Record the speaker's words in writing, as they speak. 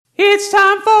It's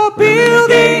time for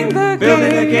Building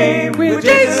the Game with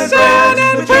Jason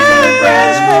and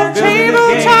Brad.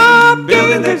 Tabletop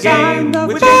game design,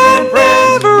 the fun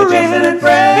never ends.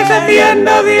 At the end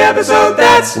of the episode,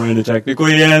 that's when it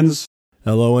technically ends.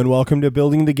 Hello and welcome to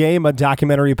Building the Game, a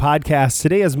documentary podcast.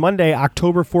 Today is Monday,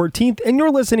 October 14th, and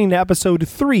you're listening to episode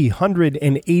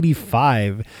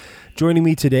 385. Joining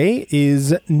me today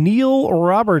is Neil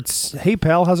Roberts. Hey,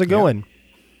 pal, how's it going?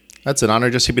 That's an honor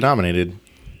just to be nominated.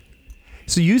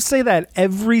 So you say that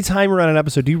every time we're on an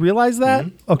episode. Do you realize that?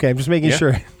 Mm-hmm. Okay, I'm just making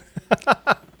sure.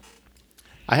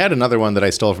 I had another one that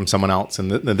I stole from someone else,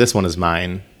 and this one is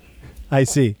mine. I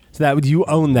see. So that you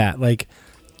own that, like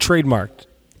trademarked,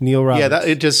 Neil Roberts.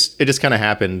 Yeah, it just kind of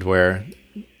happened where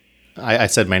I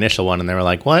said my initial one, and they were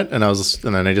like, "What?" And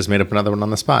then I just made up another one on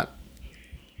the spot.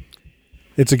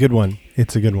 It's a good one.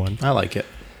 I like it.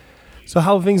 So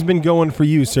how have things been going for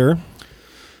you, sir?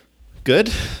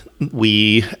 Good.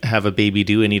 We have a baby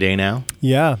due any day now.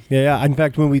 Yeah. In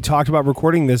fact, when we talked about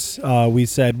recording this, we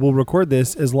said, we'll record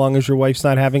this as long as your wife's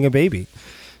not having a baby.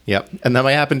 Yep. And that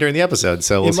might happen during the episode,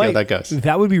 so we'll see how that goes.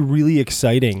 That would be really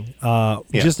exciting.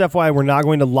 Just FYI, we're not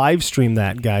going to live stream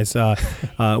that, guys.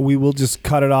 We will just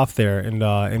cut it off there,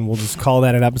 and we'll just call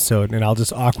that an episode, and I'll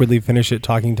just awkwardly finish it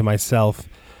talking to myself.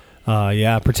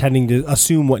 Pretending to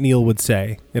assume what Neil would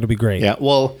say. It'll be great. Yeah,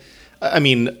 well, I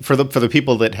mean, for the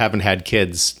people that haven't had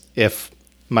kids, if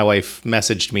my wife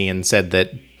messaged me and said that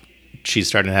she's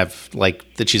starting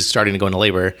to go into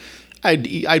labor, I'd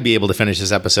be able to finish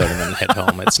this episode and then head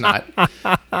home. It's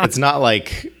not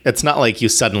like you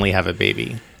suddenly have a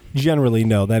baby. Generally,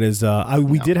 no. That is,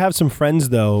 we did have some friends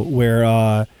though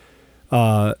where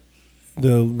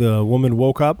the woman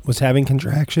woke up, was having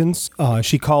contractions.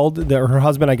 She called her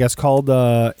husband, I guess, called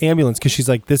the ambulance because she's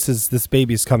like, this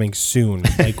baby's coming soon,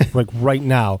 like right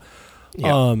now.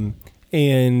 Yeah.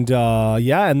 And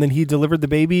then he delivered the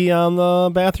baby on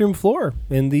the bathroom floor,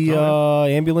 and the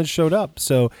ambulance showed up.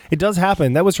 So it does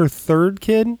happen. That was her third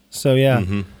kid. So yeah,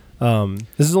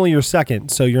 this is only your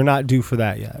second, so you're not due for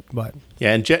that yet. But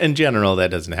yeah, in general,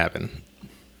 that doesn't happen.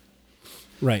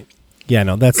 Right. Yeah,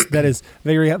 no, that is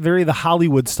very, very the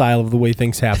Hollywood style of the way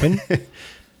things happen.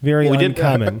 Very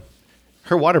uncommon.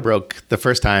 Her water broke the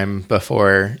first time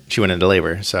before she went into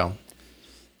labor, so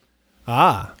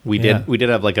we did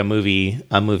have like a movie.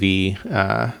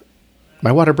 My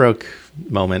water broke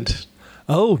moment.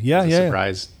 Oh yeah,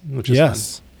 surprise, which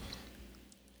is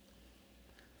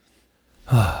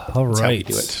fun. All right, that's how we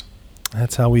do it.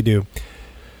 That's how we do.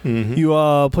 Mm-hmm.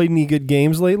 You played any good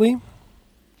games lately?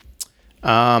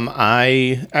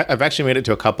 I've actually made it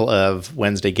to a couple of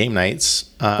Wednesday game nights.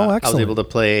 Excellent. I was able to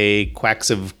play Quacks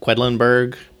of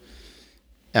Quedlinburg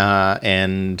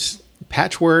and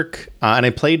Patchwork, and I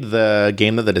played the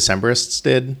game that the Decemberists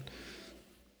did.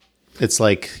 It's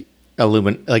like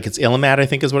it's Illimat, I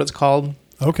think is what it's called.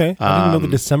 Okay, I didn't know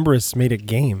the Decemberists made a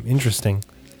game. Interesting.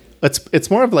 It's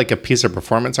more of like a piece of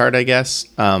performance art, I guess.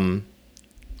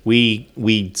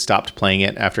 We stopped playing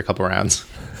it after a couple rounds.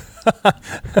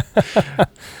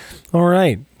 All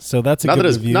right, so that's good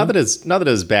review. Not that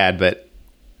it's bad, but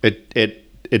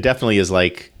it definitely is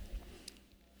like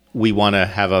we want to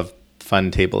have a fun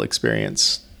table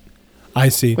experience. I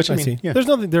see. Which I see. Yeah.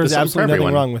 There's absolutely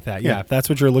nothing wrong with that. Yeah, if that's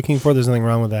what you're looking for, there's nothing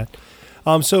wrong with that.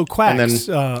 So Quacks.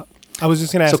 I was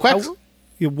just going to ask. So Quacks.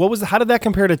 How did that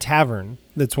compare to Tavern?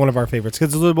 That's one of our favorites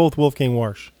because they're both Wolfgang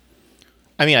Warsch.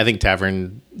 I mean, I think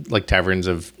Taverns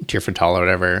of Tir Fatale or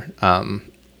whatever,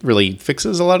 really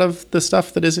fixes a lot of the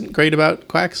stuff that isn't great about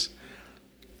Quacks.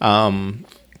 So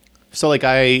like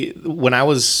when I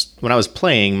was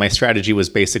playing, my strategy was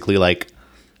basically like,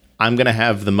 I'm going to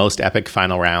have the most epic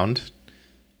final round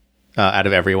out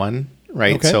of everyone,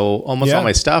 right? Okay. So almost all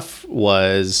my stuff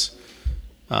was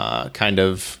kind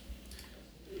of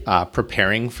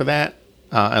preparing for that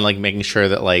and like making sure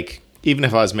that like, even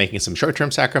if I was making some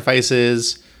short-term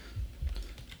sacrifices,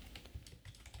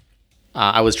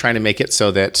 I was trying to make it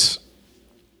so that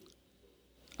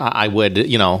I would,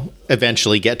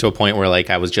 eventually get to a point where like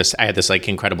I had this like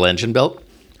incredible engine built.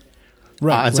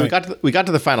 Right. And so we got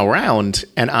to the final round,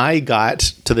 and I got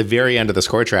to the very end of the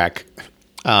score track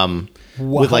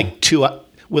with like 2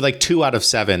 out of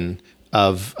 7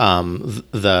 of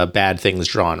the bad things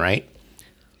drawn, right?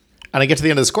 And I get to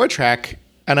the end of the score track,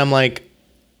 and I'm like,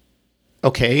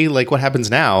 okay, like what happens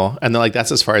now? And they're like,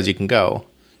 that's as far as you can go.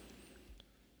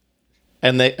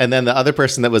 And then the other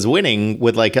person that was winning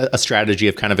with like a strategy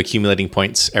of kind of accumulating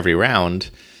points every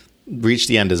round reached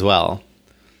the end as well.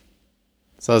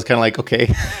 So I was kind of like,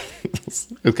 okay,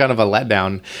 it was kind of a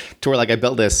letdown to where like I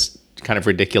built this kind of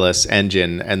ridiculous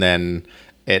engine and then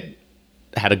it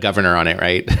had a governor on it,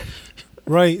 right?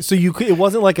 Right. So it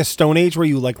wasn't like a Stone Age where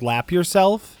you like lap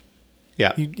yourself.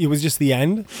 Yeah. It was just the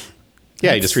end.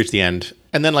 Yeah, you just reached the end.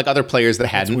 And then like other players that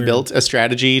hadn't built a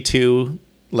strategy to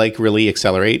like really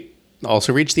accelerate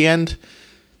also reached the end.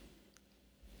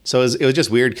 So it was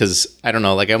just weird because I don't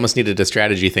know, like I almost needed a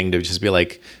strategy thing to just be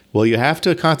like, well, you have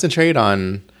to concentrate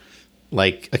on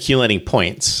like accumulating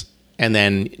points, and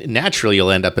then naturally you'll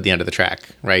end up at the end of the track,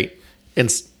 right?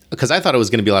 And because I thought it was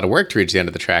going to be a lot of work to reach the end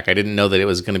of the track, I didn't know that it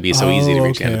was going to be so easy to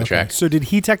reach the end of the track. So did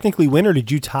he technically win, or did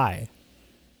you tie?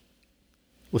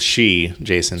 Well,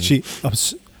 Jason.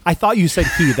 I thought you said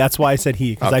he. That's why I said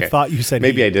he, because I thought you said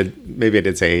maybe he. Maybe I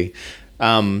did say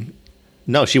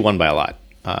no, she won by a lot.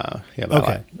 By a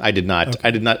lot. I did not.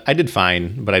 Okay. I did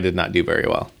fine, but I did not do very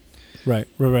well. Right.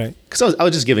 Because I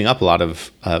was just giving up a lot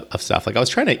of stuff. Like I was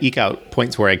trying to eke out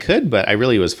points where I could, but I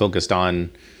really was focused on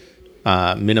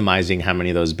minimizing how many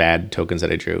of those bad tokens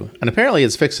that I drew. And apparently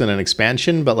it's fixed in an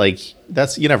expansion, but like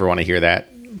you never want to hear that.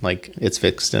 Like it's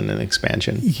fixed in an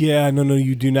expansion. Yeah, no,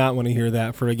 you do not want to hear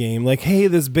that for a game. Like, hey,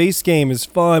 this base game is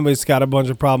fun, but it's got a bunch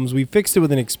of problems. We fixed it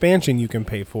with an expansion you can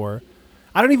pay for.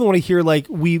 I don't even want to hear like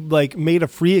we like made a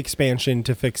free expansion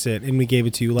to fix it and we gave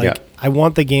it to you. Like I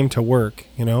want the game to work,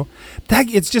 you know? That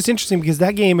it's just interesting because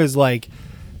that game is like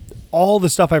all the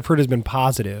stuff I've heard has been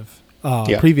positive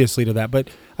previously to that. But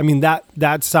I mean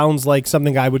that sounds like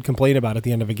something I would complain about at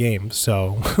the end of a game.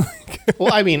 So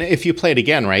well, I mean, if you play it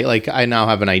again, right? Like I now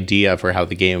have an idea for how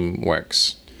the game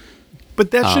works.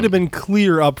 But that should have been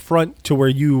clear up front to where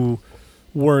you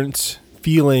weren't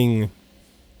feeling,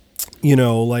 you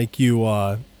know, like you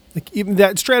like even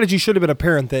that strategy should have been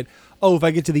apparent that, oh, if I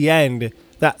get to the end,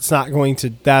 that's not going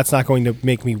to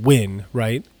make me win,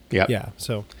 right? Yeah. Yeah.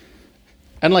 So,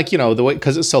 and like, you know, the way,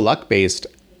 because it's so luck based,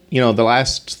 you know,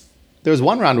 there was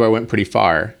one round where I went pretty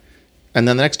far, and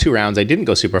then the next two rounds I didn't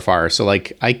go super far. So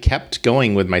like I kept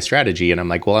going with my strategy, and I'm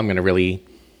like, well, I'm going to really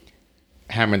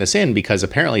hammer this in because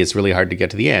apparently it's really hard to get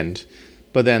to the end.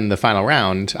 But then the final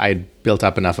round, I built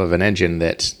up enough of an engine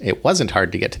that it wasn't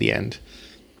hard to get to the end.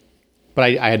 But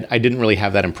I didn't really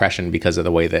have that impression because of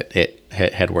the way that it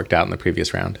had worked out in the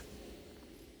previous round.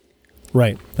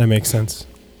 Right, that makes sense.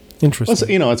 Interesting. Well, so,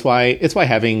 you know, it's why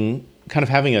having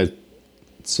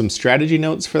some strategy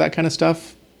notes for that kind of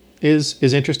stuff is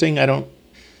interesting. I don't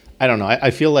know.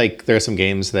 I feel like there are some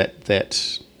games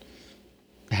that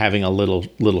having a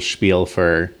little spiel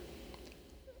for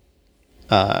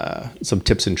some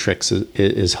tips and tricks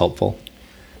is helpful.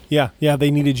 Yeah,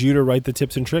 they needed you to write the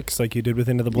tips and tricks like you did with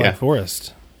Into the Black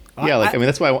Forest. Yeah, I mean,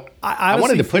 that's why I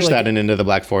wanted to push that in Into the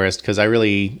Black Forest because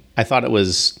I thought it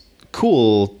was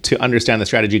cool to understand the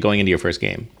strategy going into your first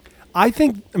game. I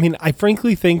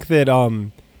frankly think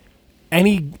that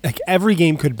every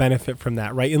game could benefit from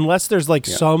that, right? Unless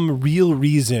there's some real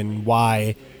reason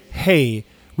why, hey,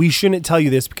 we shouldn't tell you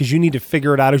this because you need to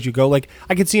figure it out as you go. Like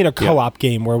I could see in a co-op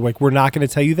game where like we're not going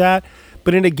to tell you that,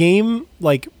 but in a game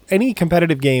like any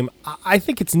competitive game, I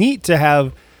think it's neat to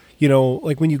have, you know,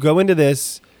 like when you go into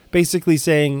this, basically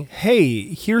saying,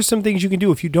 hey, here's some things you can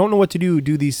do if you don't know what to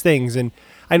do these things. And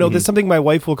I know that's something my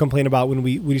wife will complain about when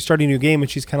we start a new game, and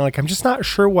she's kind of like, I'm just not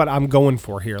sure what I'm going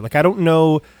for here. Like I don't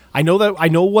know. I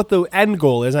know what the end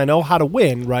goal is. I know how to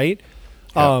win, right?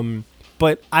 Yeah.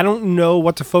 But I don't know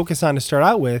what to focus on to start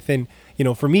out with. And, you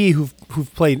know, for me, who've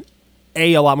played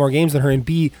A lot more games than her, and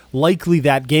B, likely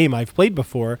that game I've played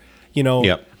before, you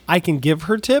know, I can give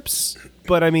her tips,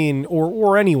 but I mean,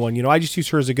 or anyone, you know, I just use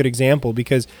her as a good example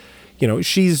because, you know,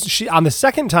 she on the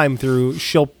second time through,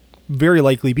 she'll very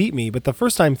likely beat me, but the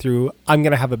first time through, I'm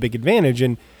going to have a big advantage.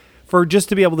 And for just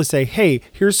to be able to say, hey,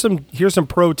 here's some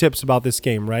pro tips about this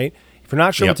game, right? If you're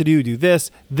not sure what to do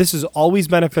this. This is always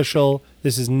beneficial.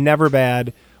 This is never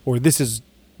bad, or this is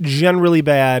generally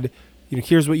bad. You know,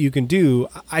 here's what you can do.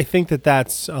 I think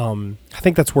that's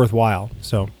worthwhile.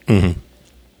 So,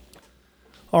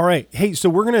 All right. Hey, so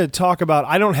we're going to talk about,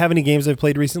 I don't have any games I've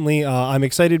played recently. I'm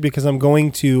excited because I'm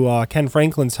going to Ken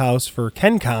Franklin's house for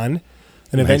KenCon,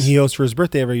 an event he hosts for his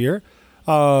birthday every year.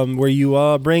 Where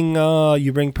you bring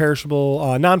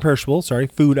non-perishable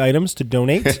food items to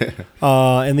donate,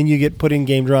 and then you get put in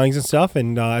game drawings and stuff,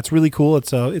 and it's really cool.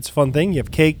 It's a fun thing. You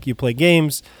have cake, you play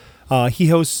games. He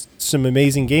hosts some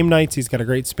amazing game nights. He's got a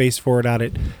great space for it out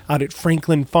at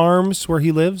Franklin Farms where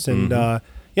he lives, and so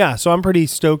I'm pretty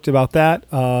stoked about that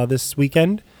this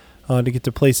weekend to get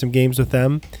to play some games with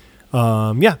them.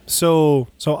 So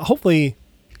hopefully,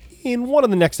 in one of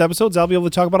the next episodes, I'll be able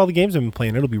to talk about all the games I've been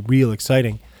playing. It'll be real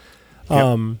exciting.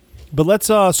 But let's,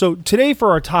 so today for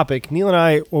our topic, Neil and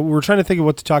I, we're trying to think of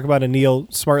what to talk about, and Neil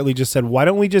smartly just said, why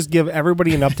don't we just give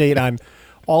everybody an update on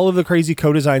all of the crazy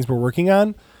co-designs we're working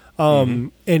on?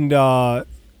 And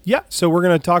Yeah, so we're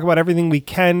going to talk about everything we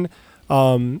can.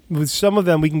 With some of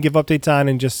them, we can give updates on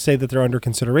and just say that they're under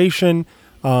consideration.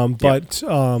 But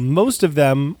most of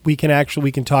them, we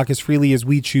can talk as freely as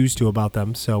we choose to about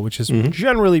them. So, which is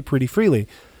generally pretty freely.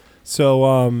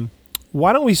 So,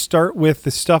 why don't we start with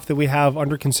the stuff that we have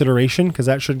under consideration, because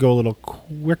that should go a little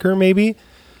quicker, maybe.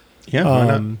 Yeah.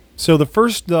 Why not? So the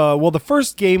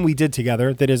first game we did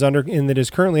together that is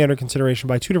currently under consideration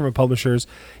by two different publishers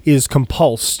is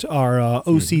Compulsed, our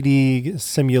OCD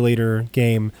simulator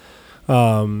game.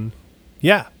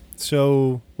 Yeah.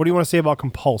 So what do you want to say about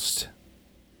Compulsed?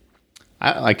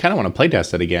 I kind of want to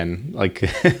playtest it again, like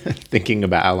thinking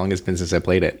about how long it's been since I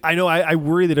played it. I know. I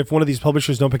worry that if one of these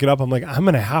publishers don't pick it up, I'm like, I'm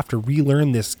going to have to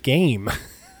relearn this game.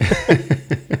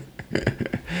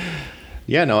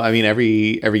 Yeah, no, I mean,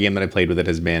 every game that I played with it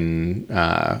has been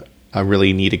a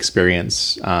really neat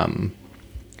experience. One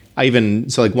of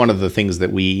the things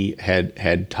that we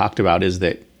had talked about is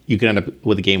that you can end up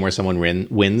with a game where someone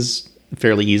wins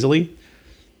fairly easily.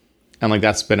 And like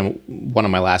that's been one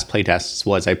of my last playtests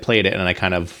was I played it and I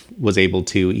kind of was able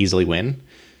to easily win.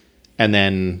 And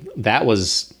then it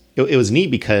was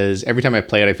neat because every time I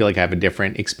play it, I feel like I have a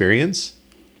different experience.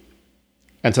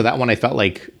 And so that one I felt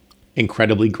like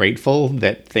incredibly grateful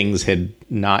that things had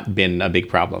not been a big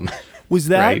problem. Was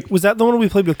that right? Was that the one we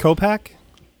played with Kopak?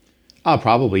 Oh,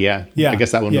 probably, yeah. Yeah. I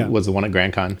guess that one was the one at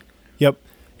Grand Con. Yep.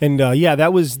 And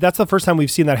that's the first time we've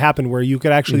seen that happen, where you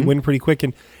could actually win pretty quick.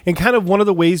 And kind of one of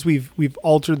the ways we've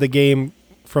altered the game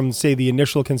from, say, the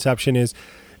initial conception is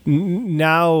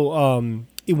now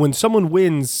when someone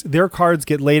wins, their cards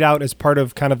get laid out as part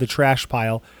of kind of the trash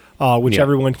pile, which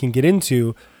everyone can get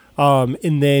into.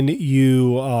 And then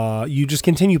you just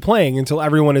continue playing until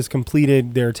everyone has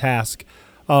completed their task.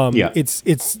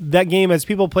 It's that game, as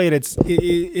people play it,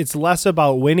 it's less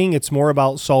about winning. It's more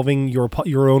about solving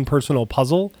your own personal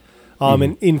puzzle.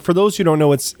 And for those who don't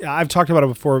know, I've talked about it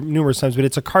before numerous times, but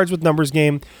it's a cards with numbers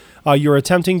game. You're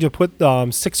attempting to put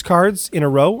 6 cards in a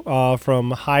row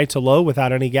from high to low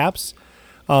without any gaps.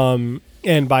 And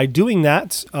by doing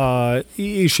that,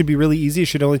 it should be really easy. It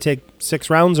should only take 6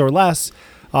 rounds or less,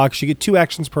 because you get 2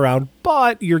 actions per round.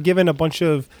 But you're given a bunch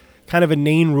of kind of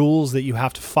inane rules that you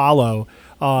have to follow.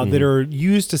 That are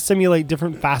used to simulate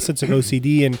different facets of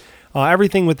OCD, and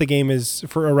everything with the game is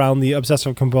around the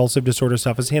obsessive compulsive disorder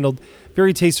stuff is handled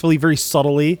very tastefully, very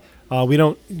subtly. We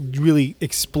don't really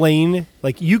explain,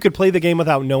 like you could play the game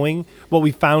without knowing. What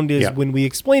we found is when we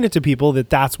explain it to people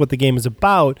that's what the game is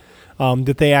about,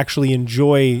 that they actually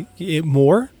enjoy it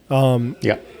more.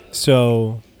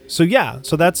 So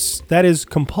that is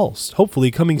Compulsed, hopefully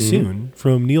coming soon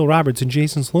from Neil Roberts and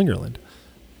Jason Slingerland.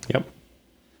 Yep.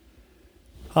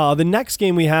 The next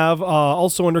game we have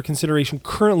also under consideration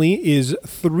currently is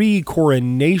 3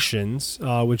 Coronations,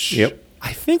 which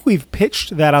I think we've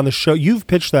pitched that on the show. You've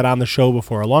pitched that on the show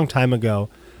before, a long time ago.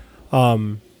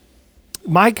 So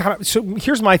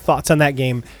here's my thoughts on that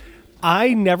game.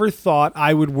 I never thought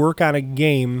I would work on a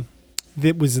game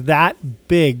that was that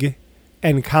big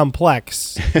and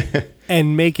complex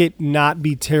and make it not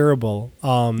be terrible.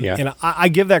 And I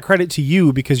give that credit to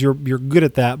you because you're good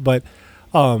at that, but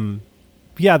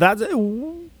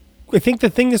I think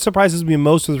the thing that surprises me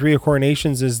most with 3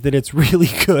 Coronations is that it's really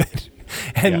good.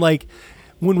 And like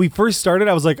when we first started,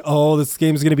 I was like, oh, this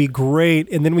game's going to be great.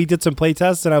 And then we did some play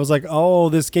tests and I was like, oh,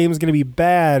 this game's going to be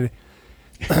bad.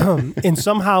 And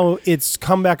somehow it's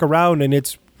come back around and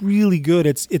it's really good.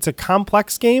 It's a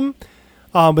complex game,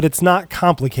 but it's not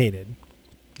complicated.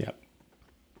 Yeah.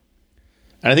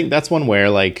 And I think that's one where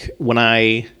like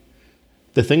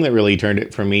the thing that really turned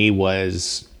it for me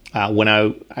was when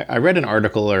I read an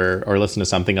article or listened to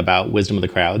something about Wisdom of the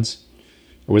Crowds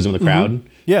or Wisdom of the Crowd.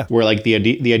 Yeah. Where like the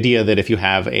idea that if you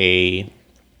have a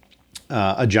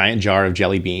giant jar of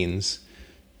jelly beans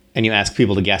and you ask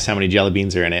people to guess how many jelly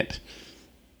beans are in it,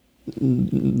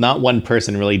 not one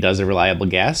person really does a reliable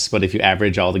guess, but if you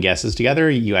average all the guesses together,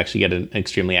 you actually get an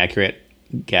extremely accurate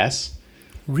guess.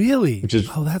 Really? Which is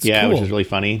cool. Which is really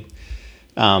funny.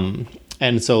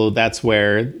 And so that's one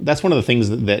of the things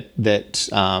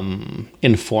that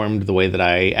informed the way that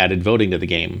I added voting to the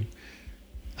game.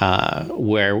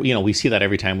 Where we see that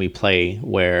every time we play,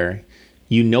 where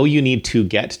you need to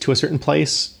get to a certain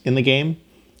place in the game,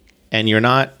 and you're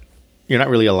not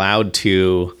really allowed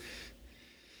to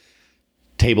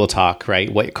table talk,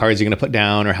 right? What cards you're going to put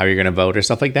down or how you're going to vote or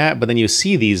stuff like that. But then you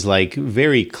see these like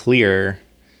very clear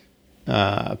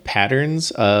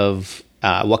patterns of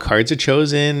what cards are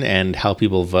chosen and how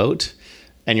people vote.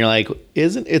 And you're like,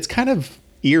 it's kind of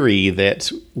eerie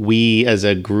that we as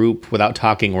a group, without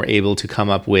talking, were able to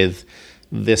come up with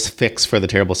this fix for the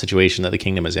terrible situation that the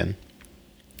kingdom is in.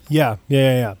 Yeah.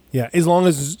 As long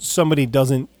as somebody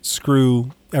doesn't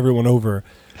screw everyone over,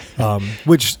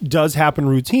 which does happen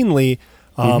routinely.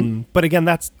 But again,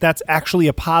 that's actually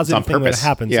a positive thing that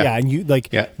happens. Yeah. And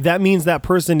that means that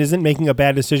person isn't making a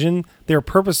bad decision. They're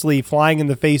purposely flying in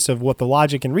the face of what the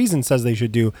logic and reason says they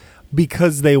should do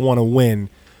because they want to win.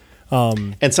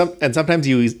 And sometimes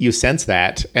you sense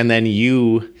that, and then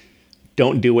you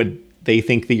don't do what they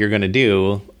think that you're going to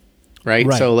do.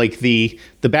 Right. So like the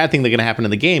bad thing that's going to happen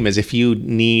in the game is if you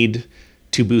need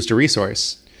to boost a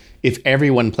resource, if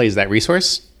everyone plays that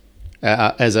resource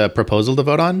as a proposal to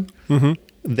vote on,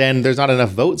 then there's not enough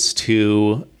votes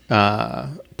to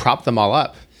prop them all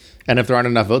up. And if there aren't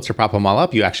enough votes to prop them all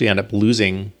up, you actually end up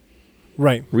losing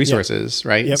resources.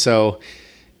 Right. Yep. So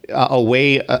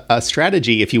a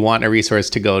strategy, if you want a resource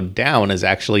to go down, is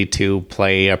actually to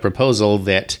play a proposal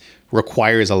that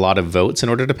requires a lot of votes in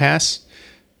order to pass,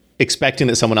 expecting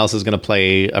that someone else is going to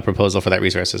play a proposal for that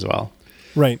resourso as well.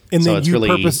 Right. And so then you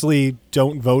purposely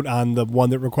don't vote on the one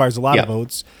that requires a lot of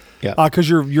votes. Yeah. Because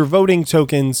your voting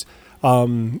tokens,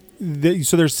 so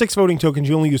there's 6 voting tokens.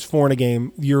 You only use 4 in a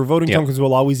game. Your voting tokens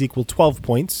will always equal 12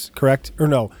 points, correct? Or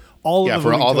no, all of the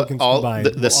voting tokens combined.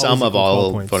 The sum of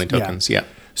all voting tokens,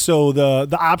 So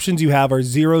the options you have are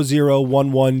 0, 0,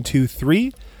 1, 1, 2,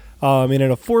 3. And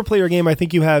in a 4-player game, I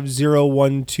think you have 0,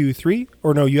 1, 2, 3.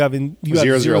 Or no, you have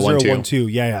 0, 0, 1, 2.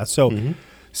 Yeah. So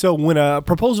when a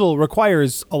proposal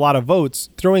requires a lot of votes,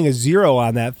 throwing a 0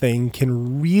 on that thing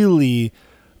can really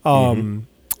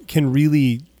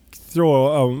throw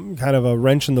a kind of a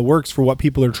wrench in the works for what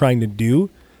people are trying to do.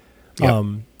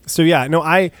 I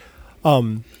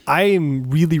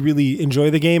really, really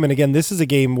enjoy the game. And again, this is a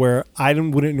game where I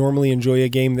wouldn't normally enjoy a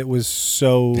game that was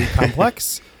so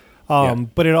complex.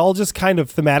 But it all just kind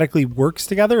of thematically works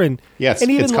together. And yes, and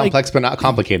even it's complex but not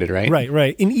complicated, right?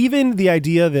 Right. And even the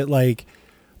idea that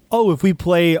if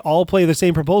we all play the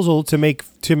same proposal to make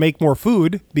more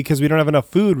food because we don't have enough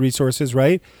food resources,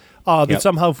 right? That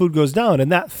somehow food goes down, and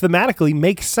that thematically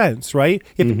makes sense, right?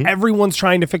 If everyone's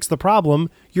trying to fix the problem,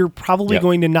 you're probably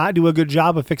going to not do a good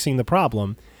job of fixing the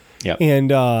problem. Yeah.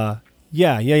 And so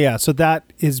that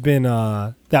has been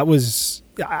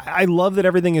I love that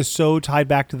everything is so tied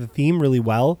back to the theme really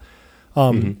well.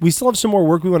 We still have some more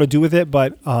work we want to do with it,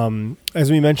 but as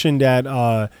we mentioned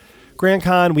at Grand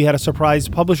Con, we had a surprise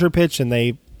publisher pitch, and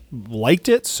they liked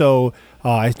it. So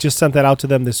I just sent that out to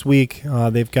them this week.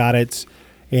 They've got it,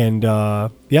 and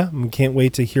can't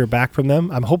wait to hear back from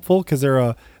them. I'm hopeful because they're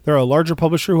a larger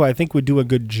publisher who I think would do a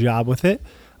good job with it.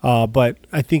 But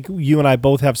I think you and I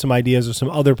both have some ideas of some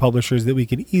other publishers that we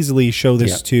could easily show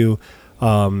this to.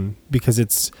 Because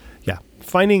it's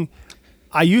finding.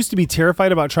 I used to be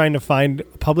terrified about trying to find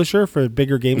a publisher for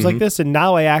bigger games like this, and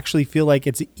now I actually feel like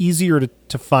it's easier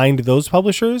to find those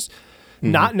publishers.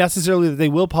 Not necessarily that they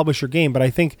will publish your game, but I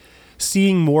think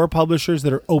seeing more publishers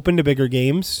that are open to bigger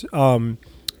games, and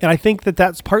I think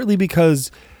that's partly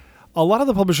because a lot of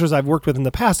the publishers I've worked with in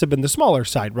the past have been the smaller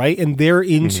side, right? And they're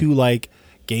into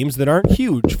games that aren't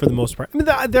huge for the most part. I mean,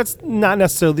 that's not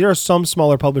necessarily. There are some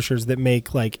smaller publishers that make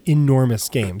enormous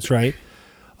games, right?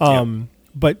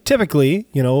 But typically,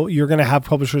 you're going to have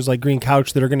publishers like Green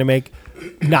Couch that are going to make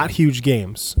not huge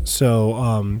games.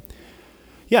 So,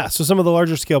 so some of the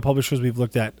larger scale publishers we've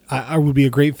looked at I would be a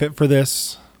great fit for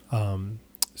this.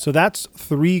 So that's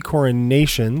 3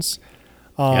 Coronations.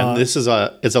 And this is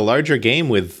it's a larger game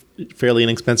with fairly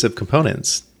inexpensive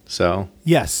components. So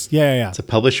yes, yeah. It's a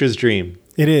publisher's dream.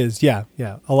 It is, yeah.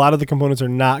 A lot of the components are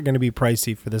not going to be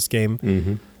pricey for this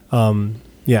game.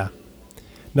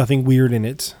 Nothing weird in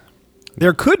it.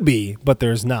 There could be, but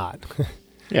there's not.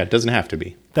 Yeah, it doesn't have to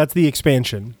be. That's the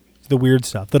expansion, the weird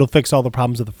stuff that'll fix all the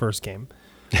problems of the first game.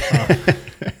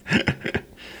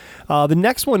 The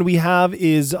next one we have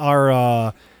is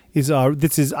I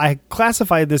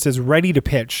classified this as ready to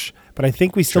pitch, but I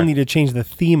think we still need to change the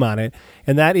theme on it,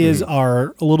 and that is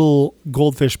our little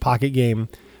Goldfish pocket game.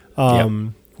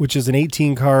 Which is an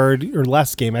 18 card or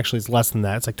less game. Actually, it's less than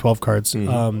that. It's like 12 cards.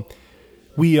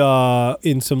 We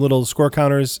in some little score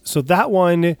counters. So that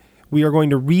one we are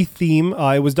going to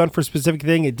retheme. It was done for a specific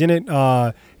thing. It didn't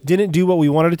do what we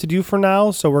wanted it to do for now.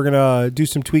 So we're gonna do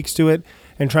some tweaks to it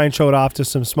and try and show it off to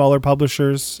some smaller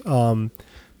publishers.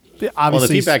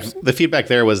 Obviously, the feedback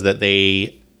there was that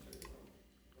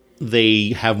they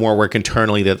have more work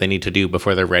internally that they need to do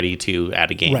before they're ready to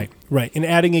add a game. Right. And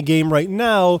adding a game right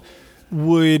now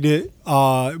would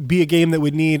be a game that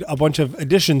would need a bunch of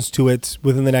additions to it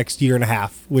within the next year and a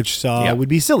half, which would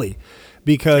be silly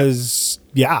because,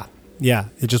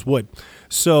 it just would.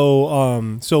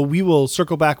 So we will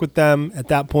circle back with them at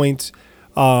that point.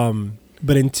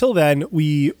 But until then,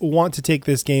 we want to take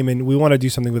this game and we want to do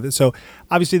something with it. So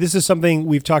obviously, this is something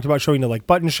we've talked about showing to like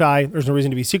Button Shy. There's no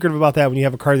reason to be secretive about that. When you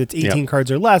have a card that's 18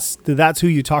 cards or less, that's who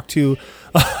you talk to.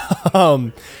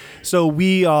 So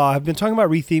we have been talking about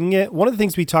retheming it. One of the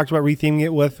things we talked about retheming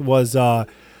it with was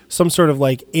some sort of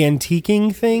like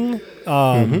antiquing thing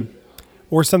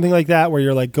or something like that, where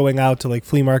you're like going out to like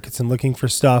flea markets and looking for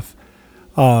stuff.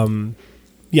 Yeah.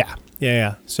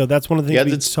 So that's one of the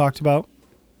things we talked about.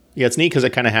 Yeah, it's neat because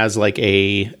it kind of has like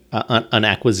an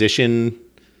acquisition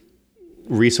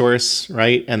resource,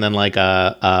 right? And then like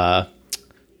a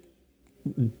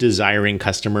desiring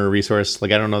customer resource.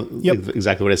 Like I don't know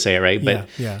exactly what to say, right? But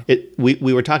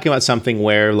we were talking about something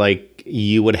where like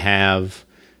you would have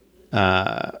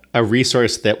a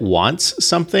resource that wants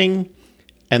something,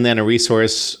 and then a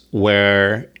resource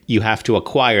where you have to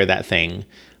acquire that thing,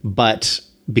 but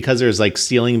because there's like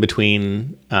stealing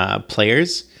between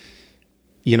players.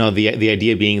 You know, the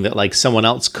idea being that like someone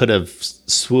else could have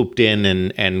swooped in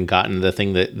and gotten the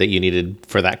thing that you needed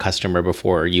for that customer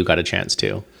before you got a chance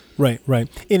to. Right.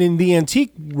 And in the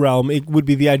antique realm, it would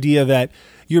be the idea that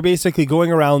you're basically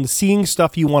going around seeing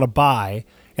stuff you want to buy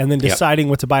and then deciding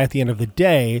what to buy at the end of the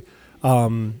day.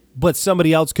 But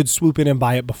somebody else could swoop in and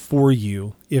buy it before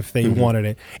you if they wanted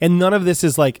it. And none of this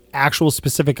is like actual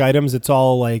specific items. It's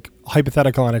all like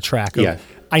hypothetical on a track.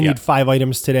 I need 5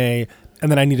 items today. And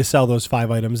then I need to sell those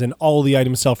 5 items, and all the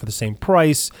items sell for the same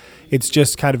price. It's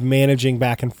just kind of managing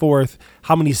back and forth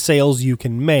how many sales you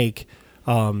can make.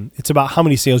 It's about how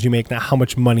many sales you make, not how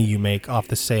much money you make off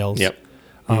the sales.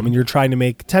 And you're trying to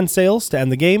make 10 sales to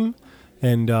end the game,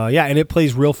 and and it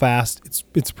plays real fast.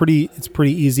 It's pretty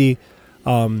easy,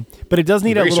 but it does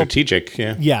need very a little strategic.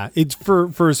 Yeah, it's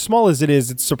for as small as it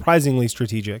is, it's surprisingly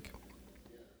strategic.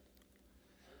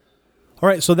 All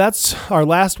right, so that's our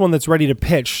last one that's ready to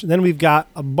pitch. Then we've got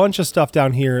a bunch of stuff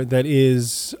down here that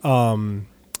is on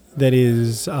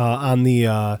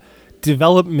the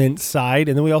development side,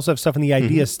 and then we also have stuff in the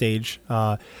idea stage.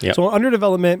 So under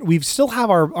development, we still have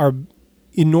our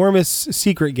enormous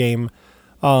secret game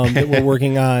that we're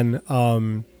working on,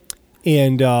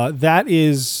 and that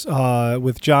is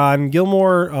with John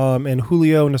Gilmore and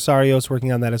Julio Nasarios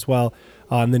working on that as well,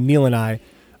 and then Neil and I.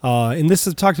 And this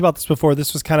is talked about this before.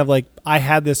 This was kind of like I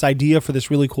had this idea for this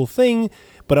really cool thing,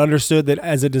 but understood that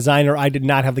as a designer, I did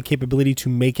not have the capability to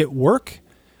make it work.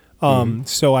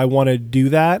 So I want to do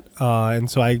that. And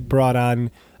so I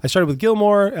started with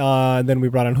Gilmore, and then we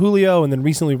brought on Julio, and then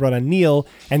recently we brought on Neil.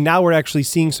 And now we're actually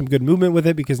seeing some good movement with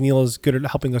it because Neil is good at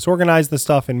helping us organize the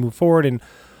stuff and move forward. And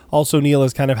also Neil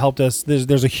has kind of helped us.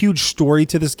 There's a huge story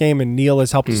to this game, and Neil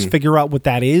has helped us figure out what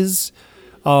that is.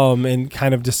 And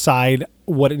kind of decide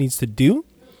what it needs to do.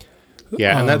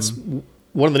 Yeah, and that's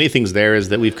one of the neat things there is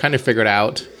that we've kind of figured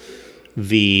out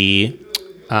the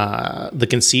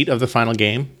conceit of the final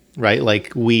game, right?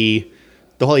 Like the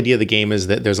whole idea of the game is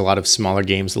that there's a lot of smaller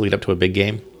games that lead up to a big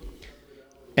game.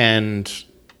 And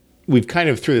we've kind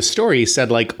of through the story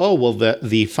said like, oh, well,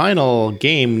 the final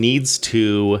game needs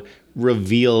to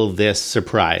reveal this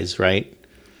surprise, right?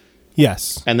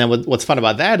 Yes. And then what's fun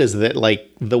about that is that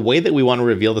like the way that we want to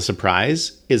reveal the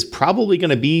surprise is probably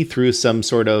going to be through some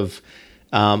sort of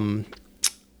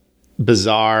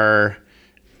bizarre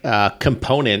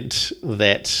component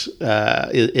that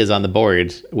is on the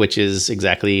board, which is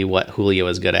exactly what Julio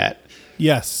is good at.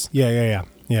 Yes. Yeah.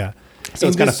 So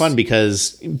it's kind of fun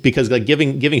because like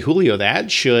giving Julio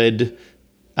that should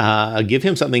give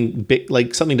him something big,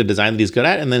 like something to design that he's good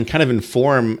at, and then kind of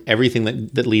inform everything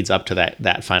that leads up to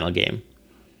that final game.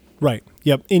 Right.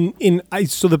 Yep.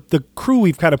 So the crew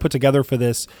we've kind of put together for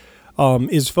this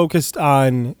is focused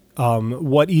on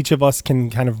what each of us can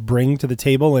kind of bring to the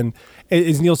table. And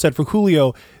as Neil said, for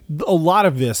Julio, a lot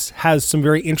of this has some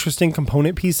very interesting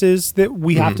component pieces that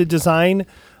we have to design.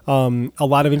 A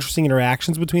lot of interesting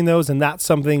interactions between those, and that's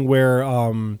something where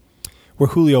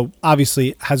Julio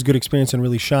obviously has good experience and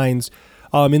really shines.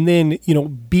 And then,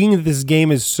 being that this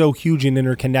game is so huge and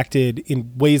interconnected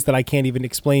in ways that I can't even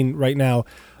explain right now,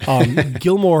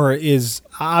 Gilmore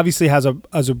obviously has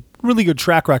a really good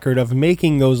track record of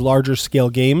making those larger scale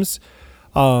games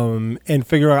and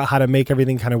figure out how to make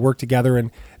everything kind of work together.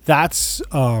 And that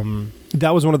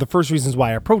was one of the first reasons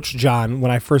why I approached John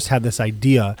when I first had this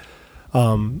idea.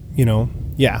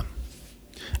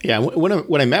 Yeah,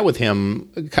 when I met with him,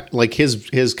 like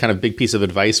his kind of big piece of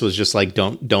advice was just like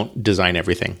don't design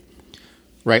everything,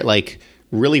 right? Like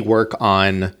really work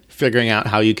on figuring out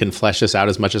how you can flesh this out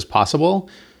as much as possible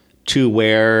to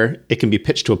where it can be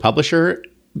pitched to a publisher,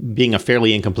 being a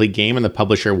fairly incomplete game, and the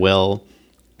publisher will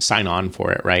sign on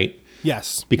for it, right?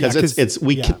 Yes, because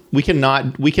we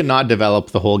cannot develop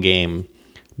the whole game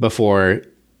before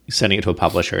sending it to a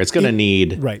publisher. It's going to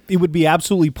need right. It would be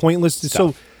absolutely pointless.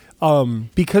 So,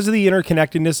 because of the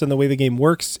interconnectedness and the way the game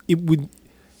works, it would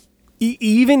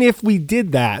even if we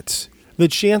did that, the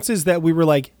chances that we were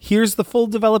like, here's the full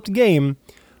developed game,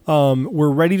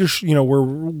 we're ready to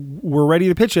we're ready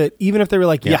to pitch it. Even if they were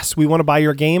like, yes, we want to buy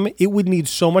your game, it would need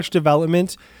so much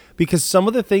development. Because some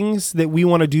of the things that we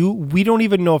want to do, we don't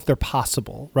even know if they're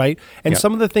possible, right? And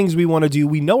some of the things we want to do,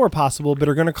 we know are possible, but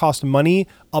are going to cost money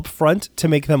up front to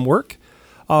make them work.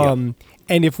 And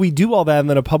if we do all that, and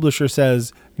then a publisher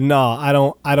says, "No, I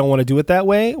don't want to do it that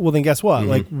way," well, then guess what?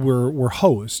 Like we're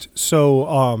hosed.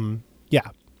 So, yeah.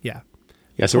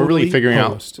 So we're really figuring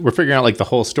out. We're figuring out like the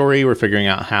whole story. We're figuring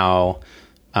out how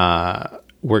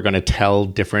we're going to tell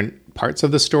different parts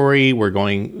of the story. We're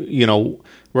going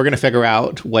to figure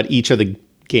out what each of the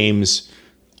games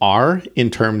are in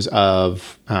terms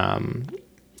of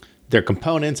their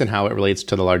components and how it relates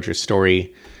to the larger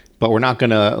story. But we're not going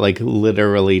to like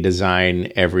literally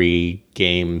design every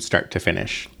game start to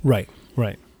finish. Right.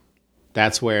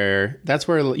 That's where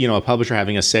a publisher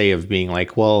having a say of being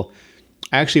like, well,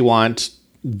 I actually want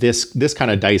this kind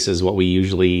of dice is what we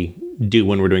usually do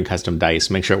when we're doing custom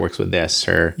dice. Make sure it works with this,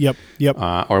 or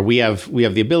or we have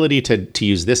the ability to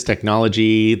use this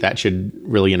technology that should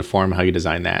really inform how you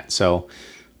design that. So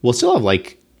we'll still have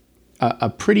like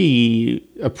a pretty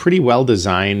well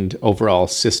designed overall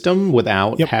system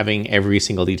without having every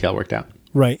single detail worked out.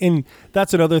 Right, and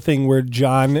that's another thing where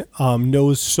John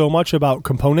knows so much about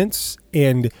components.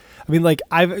 And I mean, like,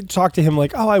 I've talked to him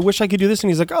like, oh, I wish I could do this, and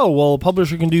he's like, oh, well, a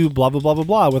publisher can do blah blah blah blah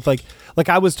blah with like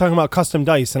I was talking about custom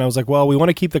dice, and I was like, well, we want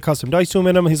to keep the custom dice to a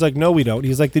minimum. He's like, no, we don't.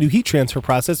 He's like, the new heat transfer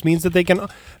process means that they can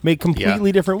make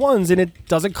completely different ones, and it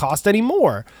doesn't cost any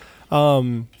more.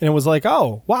 And it was like,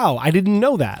 oh wow, I didn't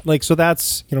know that. Like, so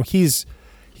that's he's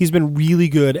been really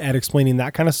good at explaining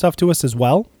that kind of stuff to us as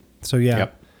well. So yeah.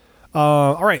 Yep.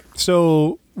 All right.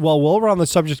 So, while we're on the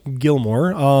subject of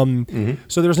Gilmore,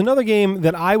 so there's another game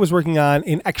that I was working on,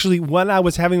 and actually when I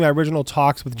was having my original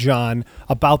talks with John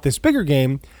about this bigger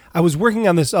game, I was working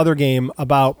on this other game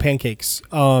about pancakes.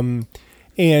 And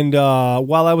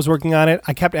while I was working on it,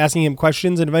 I kept asking him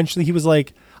questions, and eventually he was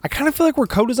like, I kind of feel like we're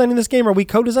co-designing this game. Are we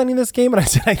co-designing this game? And I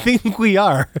said, I think we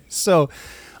are. So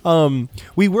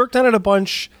we worked on it a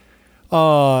bunch.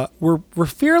 We're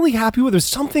fairly happy with it.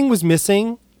 Something was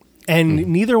missing. And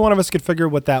neither one of us could figure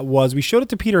what that was. We showed it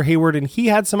to Peter Hayward, and he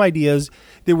had some ideas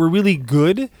that were really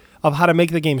good of how to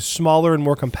make the game smaller and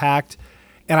more compact.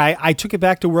 And I took it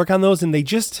back to work on those, and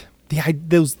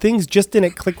those things just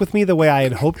didn't click with me the way I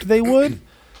had hoped they would.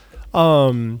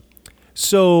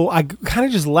 So I kind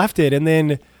of just left it. And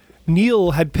then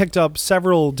Neil had picked up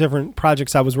several different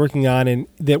projects I was working on and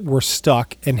that were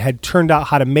stuck, and had turned out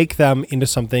how to make them into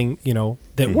something,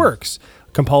 that works.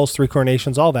 Compulse, Three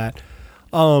Coronations, all that.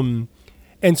 And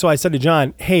so I said to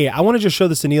John, hey, I want to just show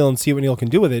this to Neil and see what Neil can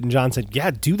do with it. And John said, yeah,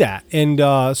 do that. And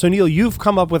so Neil, you've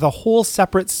come up with a whole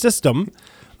separate system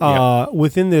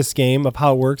within this game of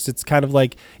how it works. It's kind of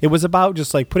like, it was about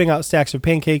just like putting out stacks of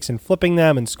pancakes and flipping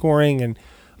them and scoring and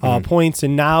points.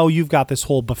 And now you've got this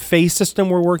whole buffet system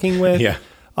we're working with. Yeah.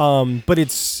 But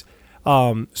it's,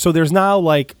 so there's now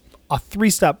like a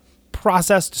 3-step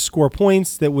process to score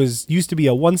points that used to be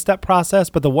a 1-step process,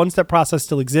 but the 1-step process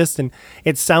still exists, and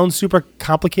it sounds super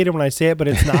complicated when I say it, but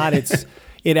it's not.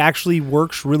 It actually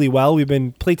works really well. We've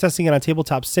been playtesting it on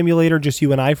Tabletop Simulator, just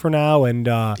you and I for now, and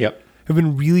have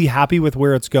been really happy with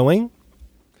where it's going.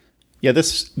 Yeah,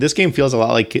 this game feels a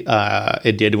lot like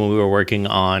it did when we were working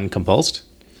on Compulsed.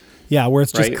 Yeah, where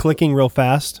it's just clicking real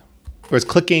fast. Where it's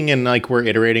clicking and like we're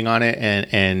iterating on it,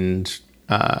 and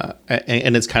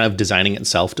it's kind of designing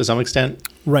itself to some extent.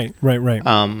 Right.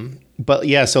 But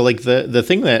yeah, so like the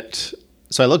thing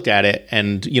so I looked at it,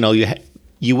 and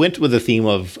you went with the theme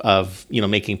of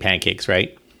making pancakes,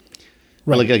 right?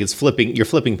 Right. Or like it's flipping. You're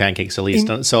flipping pancakes at least.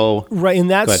 And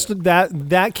that's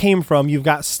that came from, you've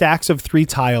got stacks of 3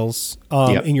 tiles,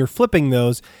 and you're flipping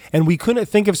those. And we couldn't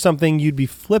think of something you'd be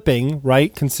flipping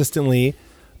consistently.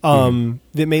 That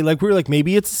may, like, we were like,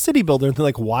 maybe it's a city builder, and they're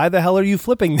like, why the hell are you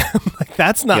flipping them? Like,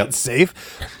 that's not safe.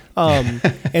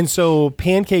 And so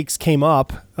pancakes came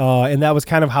up, and that was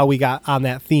kind of how we got on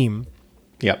that theme.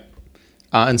 Yep.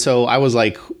 And so I was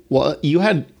like, well, you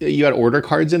had order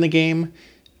cards in the game,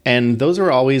 and those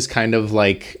were always kind of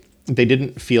like, they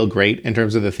didn't feel great in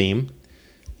terms of the theme.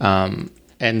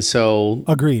 And so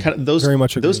agreed. Kind of very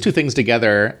much agreed. Those two things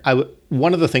together,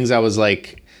 one of the things I was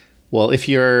like, well, if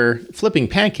you're flipping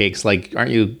pancakes, like,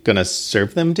 aren't you going to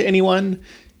serve them to anyone?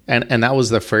 And that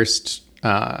was the first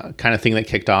kind of thing that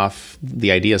kicked off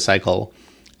the idea cycle.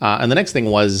 And the next thing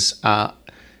was,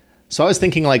 So I was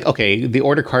thinking like, okay, the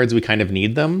order cards, we kind of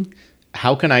need them.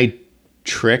 How can I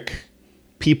trick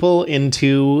people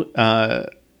into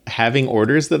having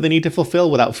orders that they need to fulfill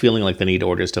without feeling like they need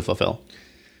orders to fulfill?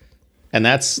 And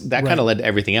that kind of led to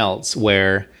everything else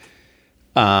where,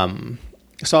 so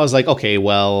I was like, okay,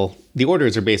 well, the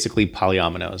orders are basically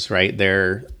polyominoes, right?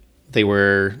 They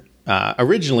were,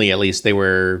 originally at least, they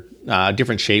were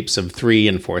different shapes of 3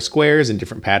 and 4 squares in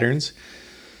different patterns.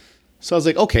 So I was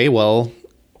like, okay, well,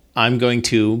 I'm going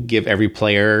to give every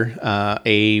player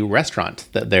a restaurant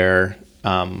that they're,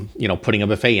 putting a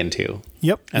buffet into.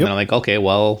 Yep. And then I'm like, okay,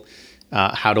 well,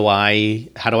 how do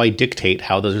I dictate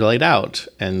how those are laid out?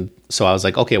 And so I was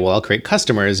like, okay, well, I'll create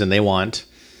customers, and they want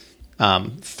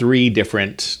 3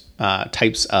 different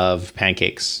types of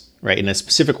pancakes, right, in a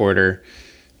specific order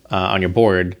on your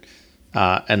board.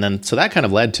 And then so that kind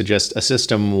of led to just a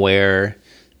system where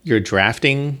you're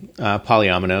drafting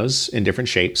polyominoes in different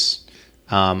shapes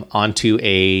onto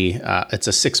it's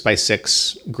a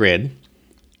 6x6 grid.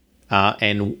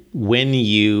 And when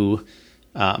you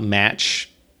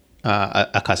match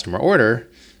a customer order,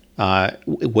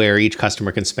 where each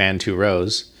customer can span 2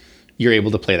 rows, you're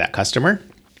able to play that customer.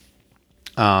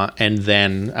 And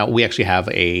then we actually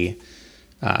have you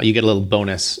get a little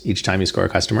bonus each time you score a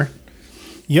customer.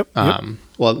 Yep.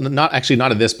 Well, not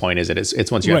at this point, is it?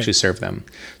 It's once you actually serve them.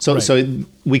 So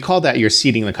we call that you're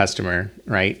seating the customer,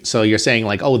 right? So you're saying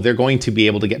like, oh, they're going to be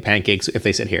able to get pancakes if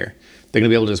they sit here. They're going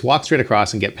to be able to just walk straight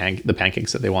across and get the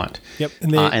pancakes that they want. Yep.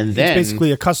 And then it's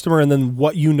basically a customer, and then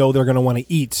what they're going to want to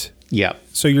eat. Yeah.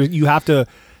 So you have to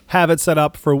have it set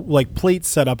up for like plates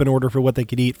set up in order for what they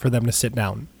could eat for them to sit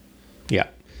down. Yeah.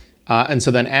 And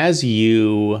so then as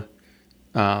you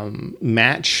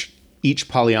match each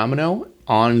polyomino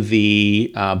on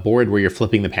the board where you're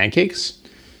flipping the pancakes,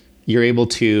 you're able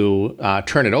to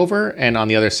turn it over, and on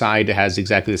the other side it has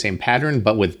exactly the same pattern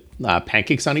but with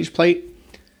pancakes on each plate.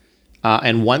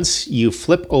 And once you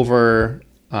flip over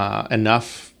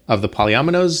enough of the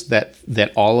polyominoes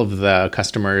that all of the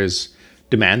customers'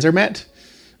 demands are met,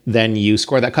 then you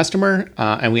score that customer,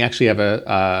 and we actually have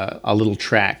a little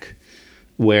track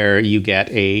where you get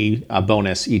a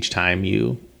bonus each time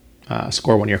you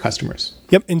score one of your customers.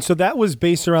 Yep. And so that was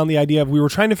based around the idea of we were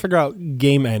trying to figure out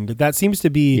game end. That seems to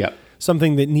be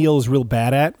something that Neil is real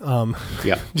bad at.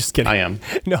 Yeah. Just kidding. I am.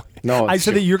 No. I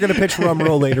said that you're going to pitch Rum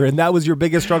Roll later, and that was your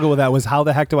biggest struggle with that was how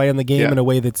the heck do I end the game in a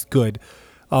way that's good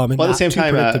and well, at the same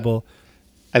time, predictable.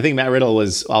 I think Matt Riddle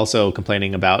was also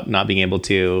complaining about not being able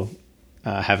to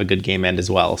have a good game end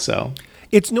as well. So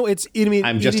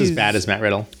I'm just as bad as Matt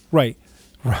Riddle. Right.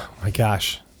 Oh my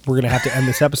gosh. We're going to have to end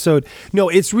this episode. No,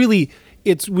 it's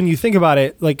when you think about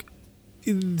it, like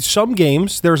some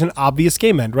games, there's an obvious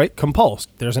game end, right? Compulsed.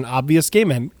 There's an obvious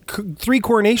game end. 3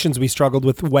 Coronations, we struggled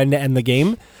with when to end the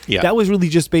game. Yeah. That was really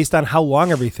just based on how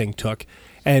long everything took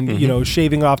and,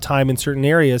 shaving off time in certain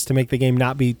areas to make the game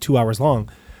not be 2 hours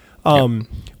long.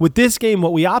 With this game,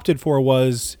 what we opted for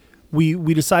was we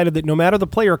decided that no matter the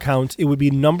player count, it would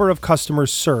be number of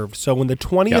customers served. So when the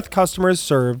 20th customer is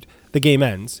served, the game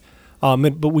ends.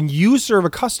 But when you serve a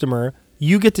customer,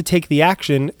 you get to take the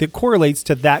action that correlates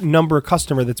to that number of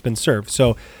customer that's been served.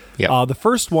 So the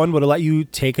first one would let you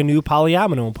take a new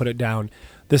polyomino and put it down.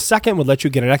 The second would let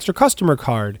you get an extra customer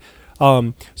card.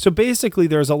 So basically,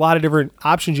 there's a lot of different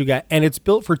options you get, and it's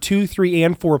built for 2, 3,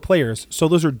 and 4 players. So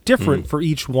those are different for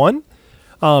each one,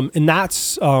 and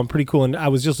that's pretty cool. And I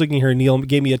was just looking here, Neil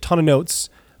gave me a ton of notes.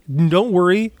 Don't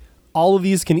worry. All of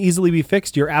these can easily be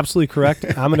fixed. You're absolutely correct.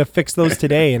 I'm going to fix those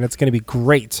today, and it's going to be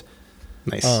great.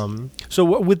 Nice.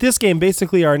 So with this game,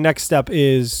 basically our next step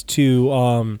is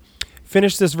to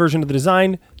finish this version of the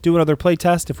design, do another play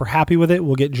test. If we're happy with it,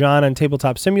 we'll get John on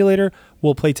Tabletop Simulator.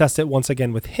 We'll play test it once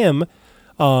again with him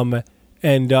and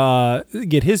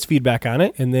get his feedback on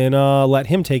it, and then let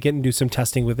him take it and do some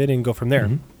testing with it and go from there.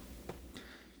 Mm-hmm.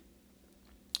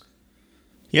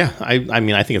 Yeah, I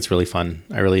mean, I think it's really fun.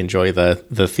 I really enjoy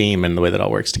the theme and the way that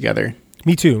all works together.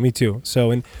 Me too.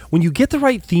 So, and when you get the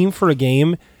right theme for a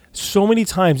game, so many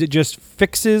times it just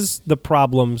fixes the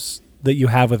problems that you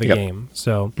have with a game.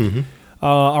 So,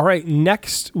 all right,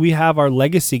 next we have our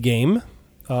legacy game.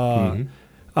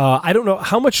 I don't know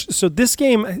how much. So this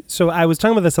game. So I was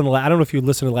talking about this on the. I don't know if you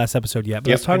listened to the last episode yet,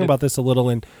 but I was talking about this a little,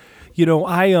 and so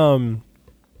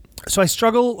I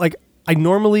struggle like. I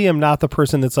normally am not the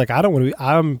person that's like,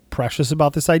 I'm precious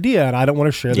about this idea and I don't want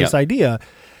to share this idea.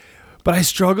 But I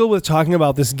struggle with talking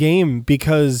about this game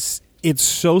because it's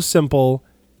so simple.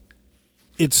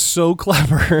 It's so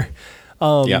clever.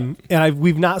 And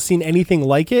we've not seen anything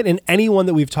like it. And anyone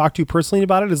that we've talked to personally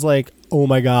about it is like, oh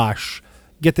my gosh,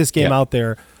 get this game out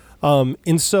there.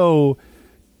 And so,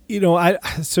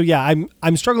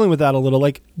 I'm struggling with that a little.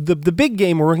 Like the big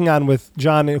game we're working on with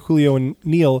John and Julio and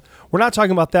Neil, we're not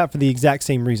talking about that for the exact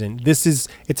same reason.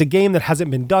 It's a game that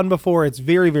hasn't been done before. It's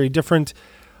very, very different.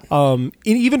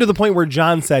 Even to the point where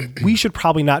John said, we should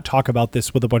probably not talk about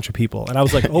this with a bunch of people. And I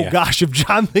was like, oh gosh, if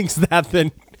John thinks that,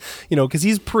 then, because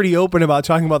he's pretty open about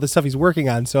talking about the stuff he's working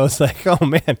on. So it's like, oh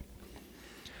man.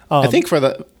 I think for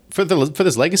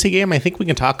this legacy game, I think we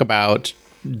can talk about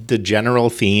the general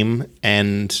theme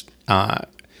and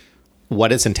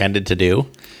what it's intended to do.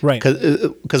 Right.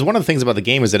 Because one of the things about the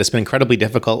game is that it's been incredibly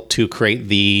difficult to create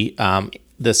the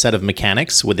set of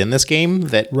mechanics within this game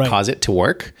that cause it to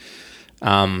work.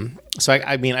 So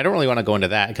I mean, I don't really want to go into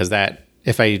that because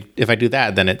if I do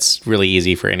that, then it's really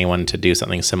easy for anyone to do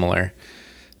something similar.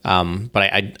 But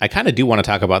I kind of do want to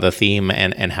talk about the theme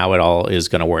and how it all is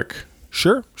going to work.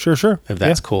 Sure. If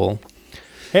that's cool.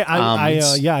 Hey,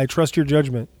 I trust your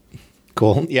judgment.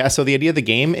 Cool. Yeah. So the idea of the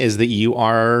game is that you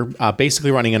are basically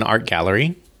running an art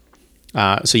gallery.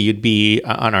 So you'd be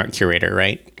an art curator,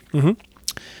 right? Mm-hmm.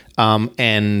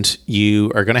 And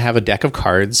you are going to have a deck of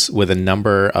cards with a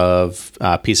number of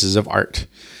pieces of art.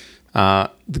 When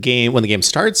the game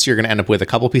starts, you're going to end up with a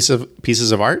couple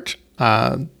pieces of art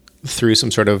through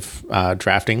some sort of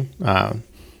drafting,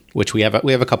 which we have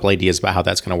a couple ideas about how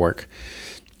that's going to work.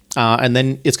 And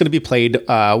then it's going to be played.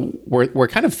 We're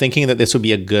kind of thinking that this would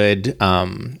be a good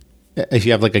if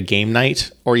you have like a game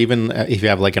night, or even if you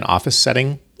have like an office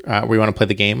setting where you want to play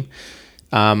the game.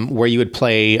 Where you would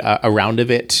play a round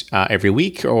of it every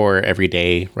week or every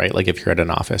day, right? Like if you're at an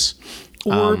office.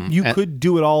 Or you could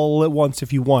do it all at once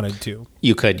if you wanted to.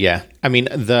 You could, yeah. I mean,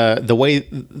 the way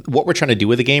what we're trying to do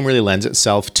with the game really lends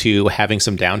itself to having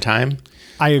some downtime.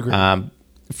 I agree.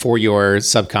 For your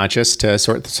subconscious to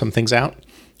sort some things out.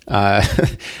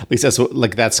 At least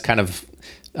that's kind of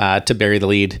to bury the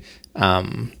lead.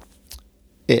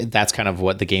 That's kind of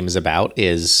what the game is about,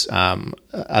 is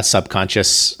a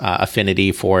subconscious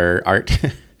affinity for art.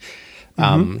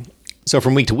 Mm-hmm. So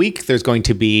from week to week, there's going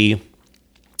to be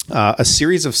a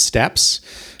series of steps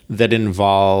that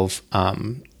involve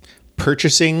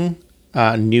purchasing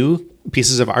new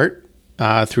pieces of art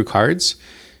through cards,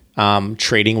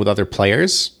 trading with other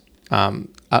players,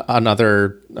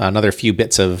 another few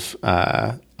bits of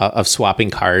swapping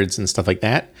cards and stuff like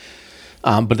that.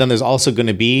 But then there's also going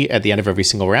to be, at the end of every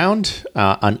single round,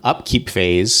 an upkeep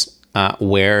phase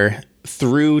where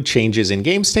through changes in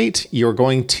game state, you're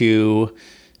going to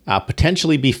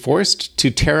potentially be forced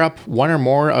to tear up one or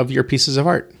more of your pieces of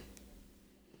art.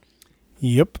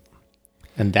 Yep.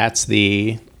 And that's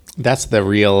the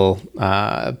real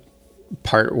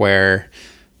part where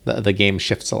the game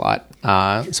shifts a lot.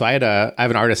 So I have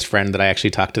an artist friend that I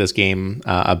actually talked to this game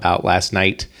about last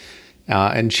night.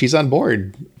 And she's on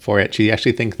board for it. She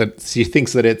actually thinks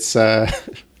that it's that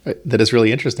it's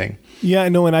really interesting. Yeah,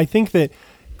 no, and I think that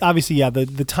obviously,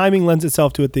 the timing lends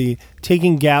itself to it. The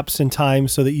taking gaps in time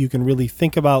so that you can really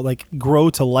think about, like, grow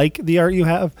to like the art you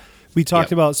have. We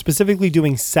talked about specifically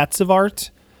doing sets of art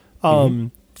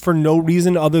for no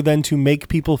reason other than to make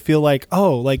people feel like,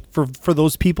 for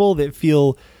those people that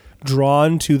feel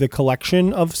drawn to the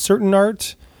collection of certain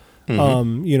art.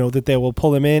 That they will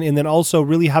pull them in, and then also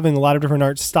really having a lot of different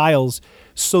art styles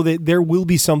so that there will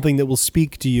be something that will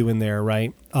speak to you in there,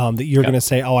 right? That you're going to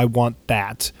say, oh, I want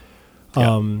that.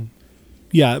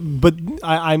 But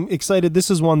I'm excited. This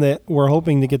is one that we're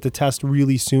hoping to get to test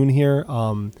really soon here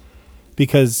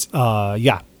because I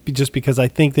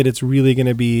think that it's really going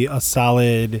to be a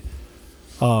solid,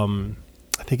 fun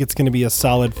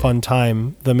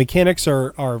time. The mechanics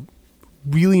are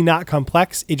really not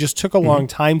complex. It just took a long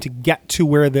time to get to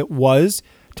where that was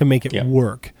to make it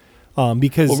work.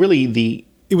 Because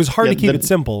it was hard to keep it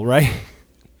simple, right?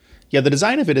 Yeah, the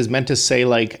design of it is meant to say,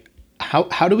 like,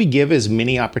 how do we give as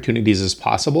many opportunities as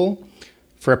possible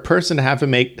for a person to have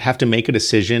to make a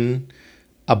decision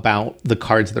about the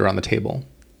cards that are on the table,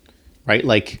 right?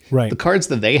 Like the cards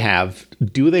that they have,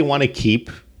 do they want to keep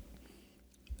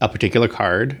a particular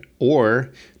card,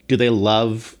 or do they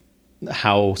love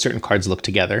how certain cards look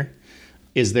together?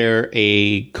 Is there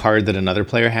a card that another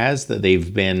player has that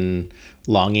they've been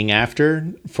longing after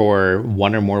for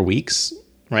one or more weeks,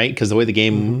 right? Because the way the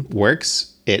game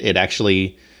works, it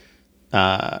actually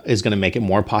is going to make it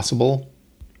more possible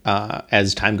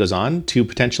as time goes on to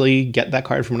potentially get that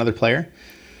card from another player.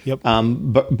 Yep.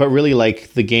 But really,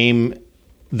 like, the game,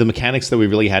 the mechanics that we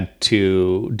really had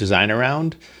to design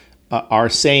around are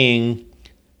saying,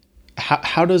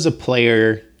 how does a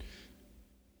player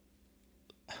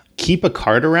keep a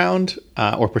card around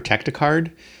or protect a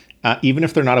card, even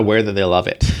if they're not aware that they love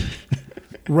it?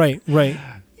 Right.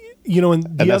 And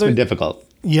that's been difficult.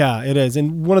 Yeah, it is.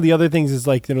 And one of the other things is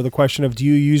like, the question of, do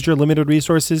you use your limited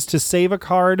resources to save a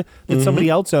card that somebody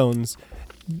else owns,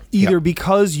 either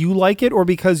because you like it or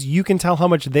because you can tell how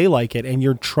much they like it and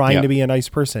you're trying to be a nice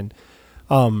person.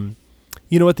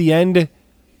 At the end,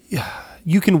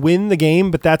 you can win the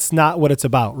game, but that's not what it's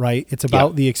about, right? It's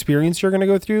about the experience you're going to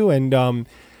go through. And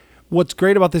what's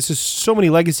great about this is so many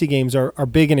legacy games are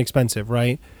big and expensive,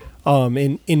 right?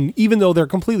 And even though they're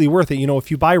completely worth it,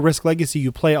 if you buy Risk Legacy,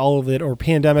 you play all of it, or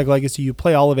Pandemic Legacy, you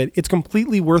play all of it. It's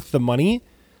completely worth the money,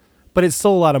 but it's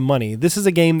still a lot of money. This is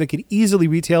a game that could easily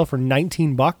retail for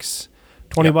 $19,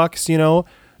 $20,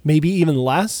 maybe even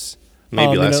less.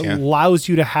 Maybe less, and it allows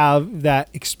you to have that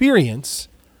experience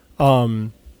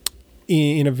in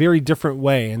a very different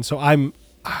way. And so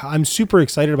I'm super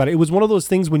excited about it. It was one of those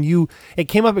things when it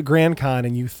came up at Grand Con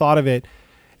and you thought of it,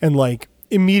 and like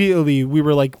immediately we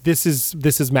were like, this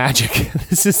is magic.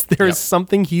 There's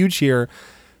something huge here.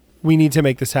 We need to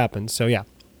make this happen. So yeah.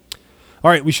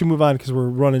 All right, we should move on because we're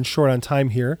running short on time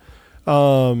here.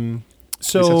 So we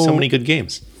have so many good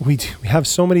games. We do. We have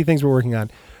so many things we're working on.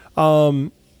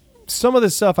 Some of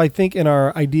this stuff, I think, in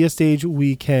our idea stage,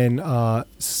 we can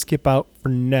skip out for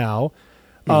now.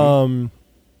 You want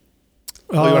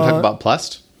to talk about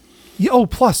Plus? Yeah,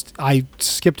 Plus. I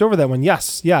skipped over that one.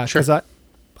 Yes. Yeah. Sure. Because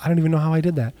I don't even know how I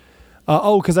did that.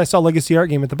 Because I saw Legacy Art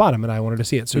Game at the bottom and I wanted to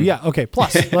see it. So yeah, okay,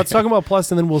 Plus. Let's talk about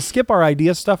Plus, and then we'll skip our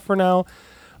idea stuff for now,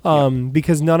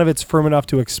 because none of it's firm enough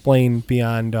to explain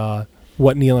beyond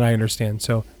what Neil and I understand.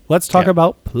 So let's talk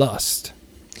about Plus.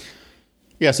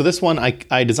 Yeah, so this one,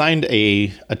 I designed a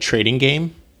trading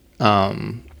game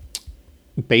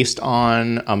based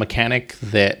on a mechanic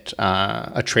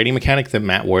a trading mechanic that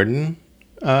Matt Worden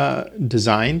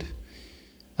designed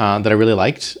that I really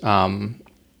liked. And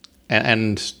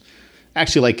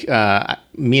actually, like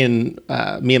me and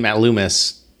Matt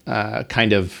Loomis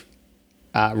kind of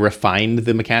refined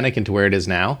the mechanic into where it is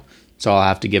now. So I'll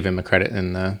have to give him a credit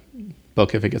in the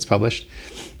book if it gets published.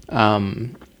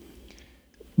 But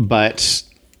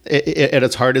at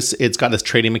its hardest, it's got this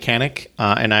trading mechanic,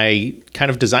 and I kind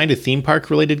of designed a theme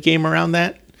park related game around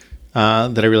that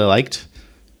I really liked.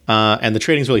 And the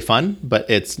trading's really fun, but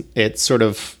it's sort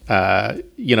of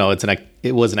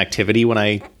it was an activity when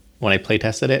I play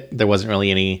tested it. There wasn't really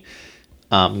any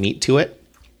meat to it.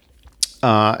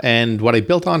 And what I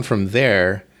built on from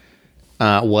there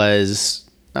was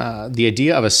the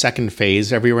idea of a second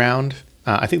phase every round.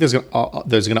 I think there's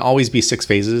going to always be 6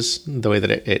 phases, the way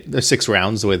that there's 6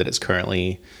 rounds, the way that it's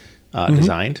currently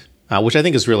designed, which I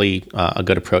think is really a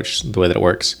good approach, the way that it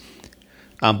works.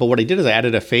 But what I did is I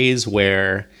added a phase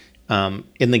where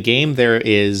in the game there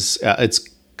is, it's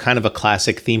kind of a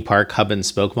classic theme park hub and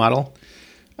spoke model,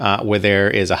 where there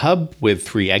is a hub with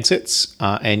 3 exits,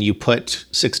 and you put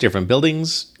 6 different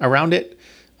buildings around it,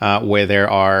 where there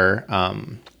are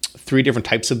 3 different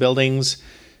types of buildings,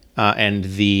 and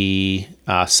the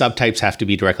subtypes have to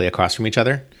be directly across from each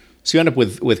other. So you end up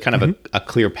with kind of a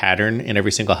clear pattern in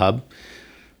every single hub.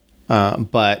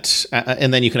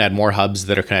 And then you can add more hubs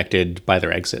that are connected by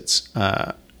their exits.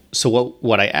 So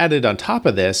what I added on top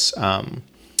of this,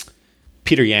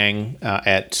 Peter Yang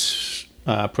at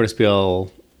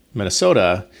Protospiel,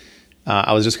 Minnesota,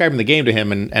 I was describing the game to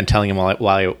him and telling him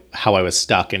how I was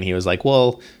stuck, and he was like,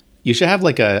 well, you should have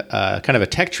like a kind of a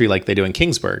tech tree like they do in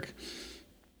Kingsburg.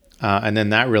 And then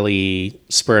that really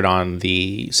spurred on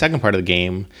the second part of the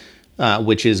game,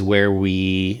 which is where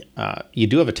you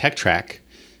do have a tech track,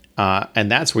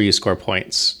 and that's where you score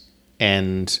points.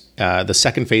 And the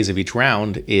second phase of each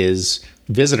round is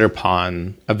a visitor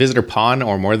pawn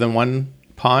or more than one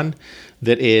pawn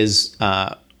that is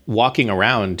walking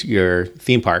around your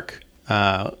theme park.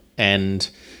 And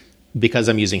because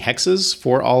I'm using hexes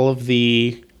for all of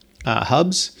the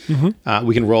hubs,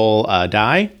 we can roll a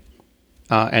die.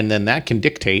 And then that can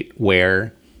dictate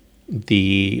where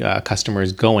the customer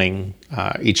is going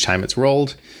each time it's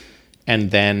rolled.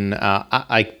 And then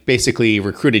I basically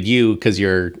recruited you because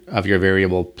of your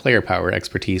variable player power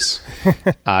expertise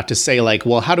to say like,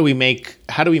 well, how do we make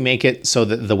it so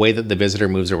that the way that the visitor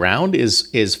moves around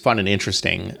is fun and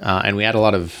interesting? And we've had a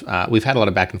lot of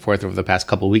back and forth over the past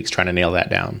couple of weeks trying to nail that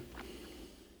down.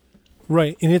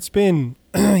 Right, and it's been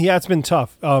it's been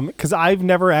tough because I've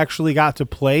never actually got to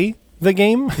play the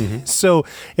game. So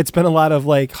it's been a lot of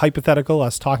like hypothetical,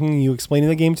 us talking, you explaining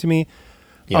the game to me.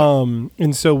 Yeah.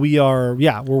 And so we're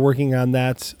working on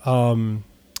that,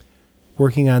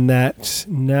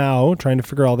 now, trying to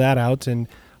figure all that out and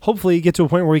hopefully get to a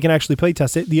point where we can actually play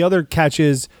test it. The other catch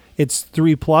is it's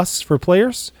 3+ for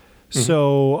players.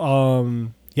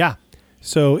 So,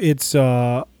 so it's,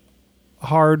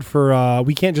 hard for,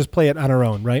 we can't just play it on our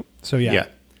own. Right. So, yeah.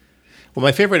 Well,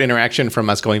 my favorite interaction from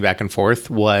us going back and forth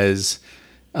was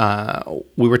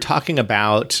we were talking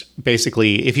about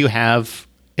basically if you have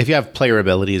player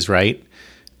abilities, right?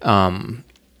 How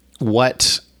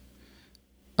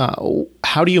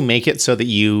do you make it so that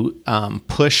you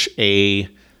push a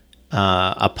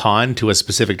pawn to a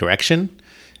specific direction?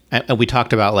 And we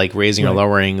talked about like raising or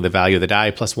lowering the value of the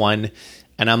die +1,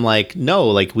 and I'm like, no,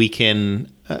 like we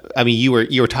can. I mean, you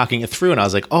were talking it through, and I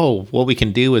was like, oh, what we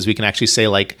can do is we can actually say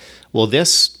like, well,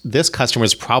 this customer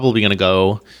is probably going to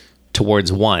go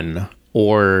towards 1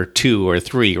 or 2 or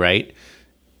 3, right?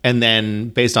 And then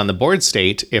based on the board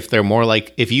state, if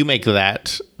you make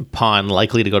that pawn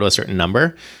likely to go to a certain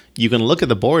number, you can look at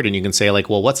the board and you can say like,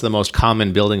 well, what's the most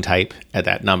common building type at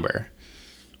that number?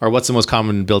 Or what's the most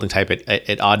common building type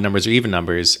at odd numbers or even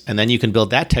numbers? And then you can build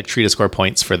that tech tree to score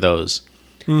points for those.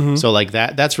 Mm-hmm. So like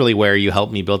that's really where you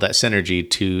help me build that synergy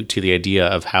to the idea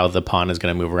of how the pawn is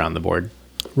going to move around the board.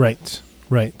 Right.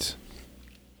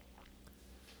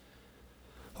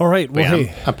 All right. Well,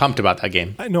 hey, I'm pumped about that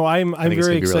game. No, I'm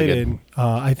very excited. Really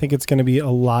I think it's going to be a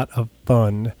lot of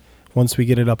fun once we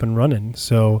get it up and running.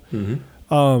 So,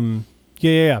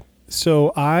 yeah.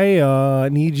 So I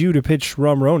need you to pitch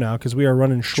Rum Row now because we are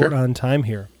running short on time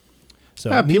here. So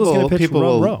Neil's going to pitch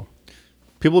Rum Row.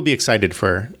 People will be excited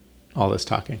for all this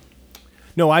talking.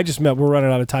 No, I just meant we're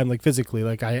running out of time, like physically.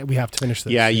 Like we have to finish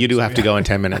this. Yeah, you do have to go in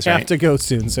 10 minutes. I have to go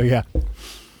soon. So yeah.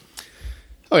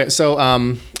 Okay, so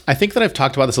I think that I've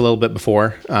talked about this a little bit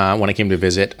before when I came to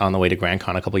visit on the way to Grand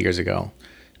Con a couple years ago.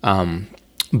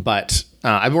 But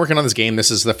I've been working on this game.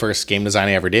 This is the first game design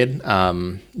I ever did.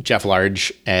 Jeff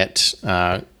Large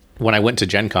when I went to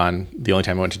Gen Con, the only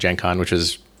time I went to Gen Con, which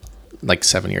was like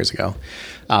 7 years ago,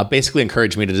 basically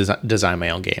encouraged me to design my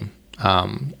own game.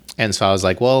 And so I was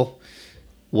like, well,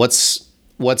 what's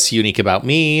unique about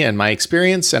me and my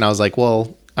experience? And I was like,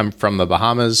 well, I'm from the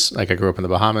Bahamas. Like I grew up in the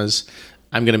Bahamas.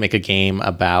 I'm going to make a game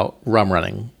about rum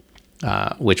running,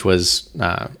 which was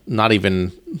not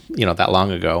even that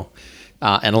long ago,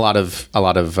 and a lot of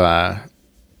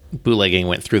bootlegging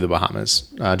went through the Bahamas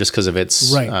just because of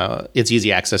its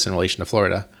easy access in relation to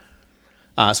Florida.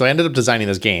 So I ended up designing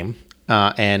this game,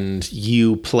 and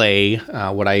you play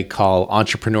what I call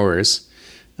entrepreneurs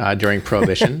during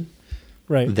Prohibition,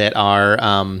 that are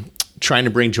trying to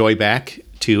bring joy back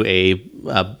to a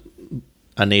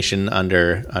nation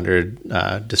under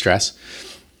distress,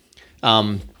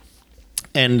 and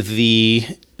the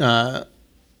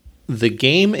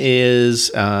game is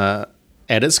at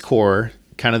its core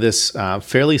kind of this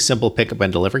fairly simple pick up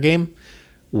and deliver game,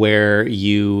 where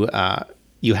you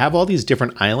have all these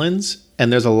different islands,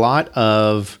 and there's a lot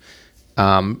of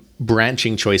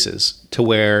branching choices to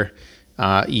where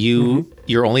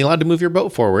you're only allowed to move your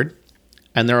boat forward,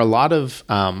 and there are a lot of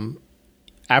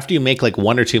after you make like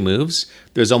 1 or 2 moves,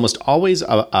 there's almost always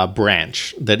a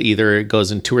branch that either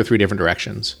goes in 2 or 3 different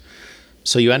directions.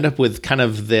 So you end up with kind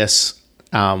of this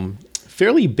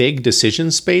fairly big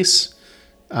decision space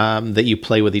that you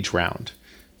play with each round.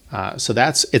 So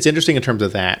it's interesting in terms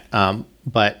of that.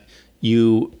 But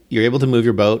you're able to move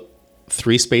your boat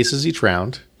 3 spaces each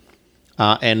round.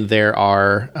 And there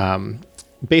are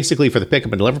basically for the pick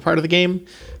up and deliver part of the game,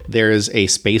 there is a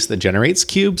space that generates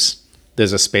cubes.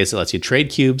 There's a space that lets you trade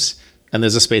cubes, and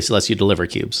there's a space that lets you deliver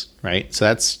cubes, right? So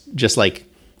that's just like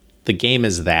the game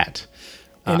is that.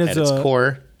 And at its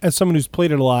core. As someone who's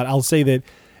played it a lot, I'll say that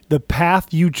the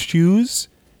path you choose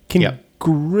can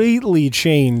greatly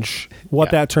change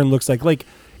what that turn looks like. Like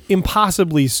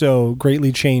impossibly so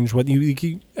greatly change what I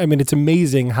mean, it's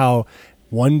amazing how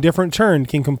one different turn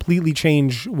can completely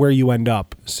change where you end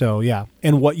up. So yeah,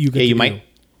 and what you get to do.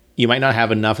 You might not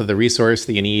have enough of the resource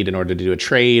that you need in order to do a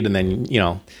trade, and then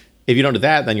if you don't do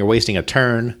that, then you're wasting a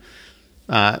turn.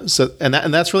 So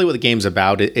that's really what the game's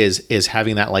about is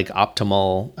having that like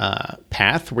optimal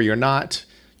path where you're not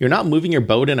moving your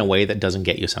boat in a way that doesn't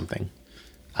get you something,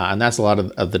 and that's a lot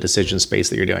of the decision space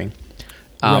that you're doing.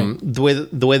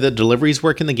 The way the deliveries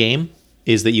work in the game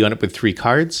is that you end up with 3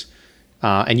 cards.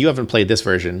 And you haven't played this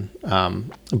version,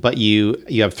 but you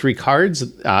have 3 cards.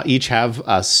 Each have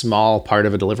a small part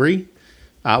of a delivery,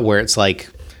 where it's like,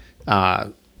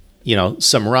 some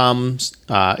rum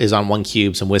is on 1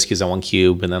 cube, some whiskey is on 1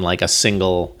 cube, and then like a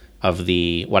single of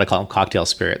the what I call them cocktail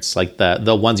spirits, like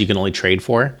the ones you can only trade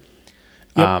for.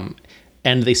 Yep.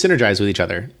 And they synergize with each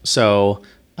other. So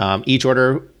each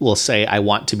order will say, I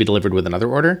want to be delivered with another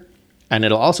order, and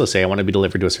it'll also say, I want to be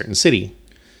delivered to a certain city.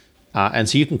 And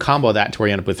so you can combo that to where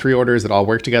you end up with 3 orders that all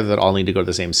work together that all need to go to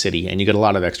the same city, and you get a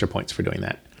lot of extra points for doing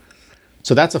that.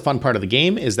 So that's a fun part of the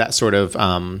game, is that sort of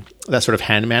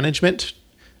hand management.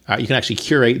 You can actually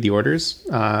curate the orders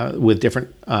with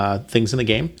different things in the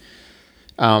game.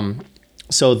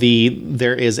 So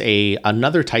there is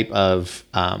another type of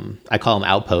I call them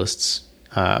outposts.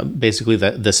 Basically,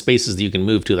 the spaces that you can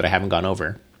move to that I haven't gone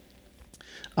over,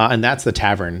 and that's the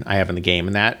tavern I have in the game,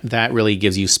 and that really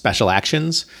gives you special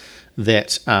actions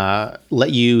that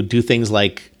let you do things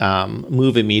like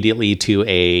move immediately to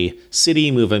a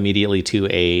city, move immediately to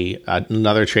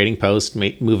another trading post,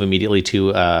 move immediately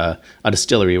to a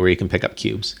distillery where you can pick up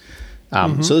cubes.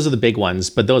 So those are the big ones,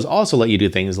 but those also let you do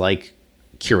things like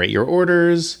curate your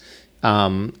orders.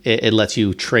 It lets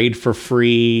you trade for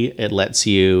free. It lets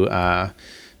you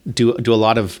do a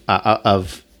lot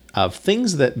of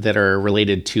things that are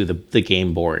related to the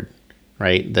game board,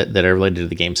 right? That are related to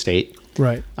the game state.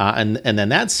 Right. And then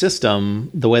that system,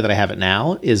 the way that I have it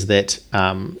now, is that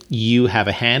you have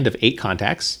a hand of 8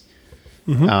 contacts.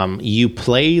 You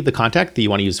play the contact that you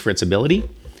want to use for its ability,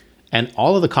 and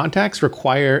all of the contacts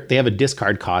they have a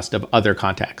discard cost of other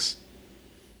contacts.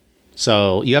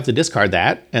 So you have to discard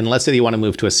that, and let's say you want to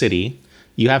move to a city,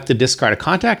 you have to discard a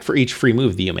contact for each free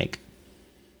move that you make.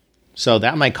 So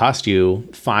that might cost you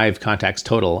 5 contacts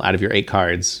total out of your 8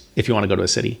 cards if you want to go to a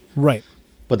city. Right.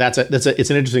 But it's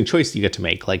an interesting choice you get to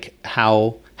make, like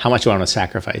how much you want to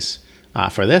sacrifice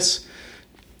for this.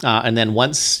 And then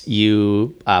once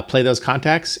you play those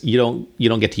contacts, you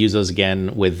don't get to use those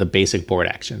again with the basic board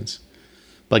actions.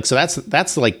 Like, so that's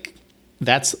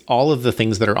all of the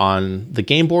things that are on the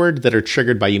game board that are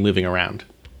triggered by you moving around.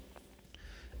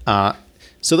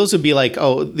 So those would be like,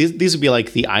 these would be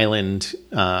like the island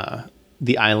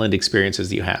experiences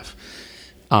that you have.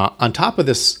 On top of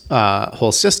this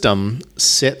whole system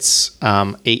sits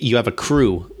you have a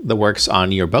crew that works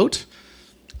on your boat,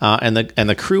 and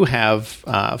the crew have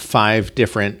 5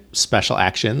 different special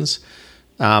actions.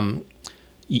 On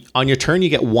your turn, you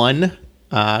get 1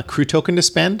 crew token to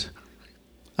spend,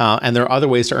 and there are other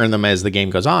ways to earn them as the game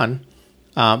goes on.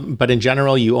 But in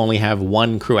general, you only have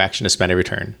 1 crew action to spend every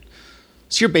turn.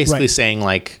 So you're basically saying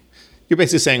I'm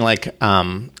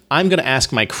going to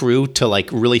ask my crew to like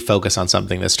really focus on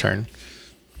something this turn.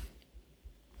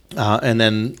 And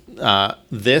then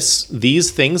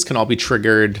these things can all be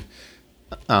triggered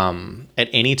at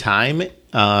any time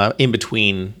in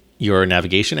between your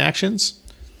navigation actions,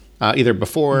 either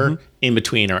before, in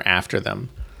between, or after them.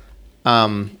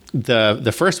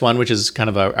 The first one, which is kind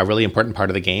of a really important part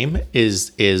of the game,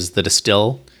 is the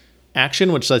distill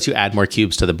action, which lets you add more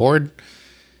cubes to the board.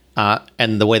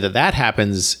 And the way that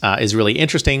happens is really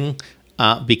interesting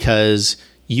because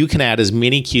you can add as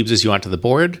many cubes as you want to the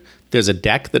board. There's a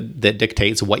deck that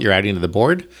dictates what you're adding to the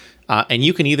board. And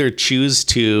you can either choose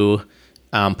to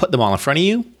put them all in front of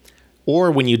you, or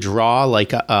when you draw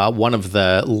like one of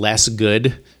the less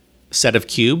good set of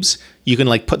cubes, you can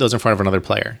like put those in front of another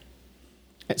player.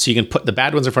 So you can put the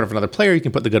bad ones in front of another player, you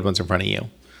can put the good ones in front of you,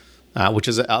 which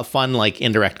is a fun like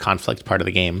indirect conflict part of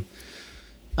the game.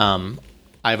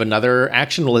 I have another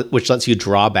action which lets you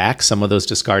draw back some of those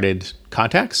discarded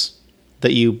contacts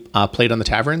that you played on the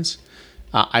taverns.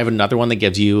 I have another one that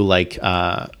gives you like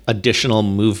additional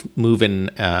movement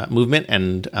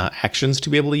and actions to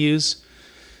be able to use.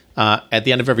 At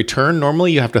the end of every turn,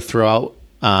 normally you have to throw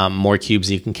out more cubes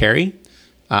than you can carry.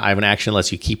 I have an action that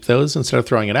lets you keep those instead of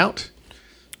throwing it out.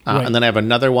 And then I have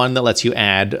another one that lets you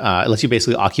lets you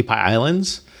basically occupy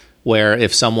islands, where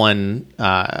if someone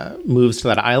moves to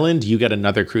that island, you get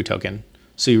another crew token.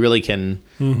 So you really can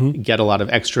get a lot of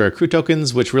extra crew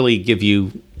tokens, which really give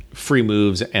you free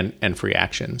moves and free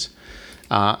actions.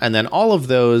 And then all of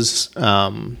those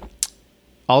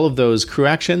crew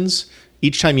actions,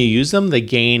 each time you use them, they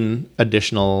gain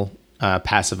additional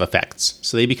passive effects.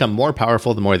 So they become more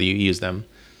powerful the more that you use them,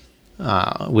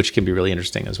 which can be really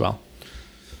interesting as well.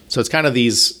 So it's kind of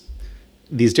these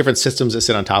different systems that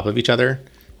sit on top of each other.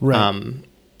 Right.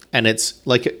 And it's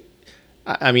like,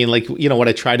 I mean, like, you know, what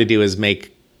I try to do is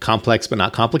make complex but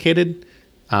not complicated.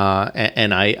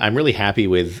 And I'm really happy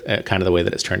with kind of the way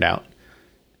that it's turned out.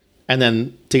 And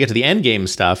then to get to the end game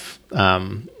stuff,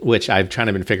 which I've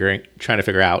trying to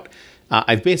figure out,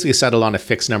 I've basically settled on a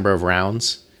fixed number of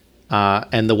rounds.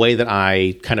 And the way that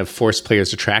I kind of force players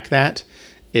to track that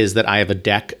is that I have a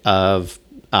deck of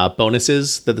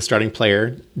bonuses that the starting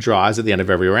player draws at the end of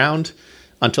every round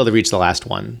until they reach the last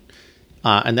one.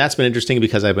 And that's been interesting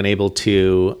because I've been able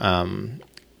to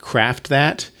craft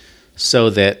that so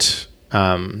that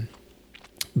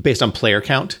based on player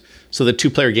count, so that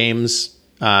 2-player games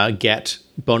get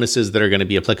bonuses that are going to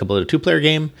be applicable to a 2-player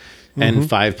game, and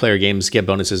 5-player games get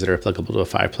bonuses that are applicable to a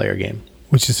 5-player game.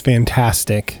 Which is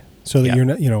fantastic. So that you're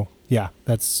not,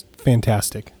 that's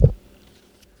fantastic.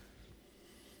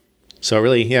 So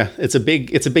really, it's a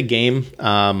big game,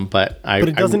 but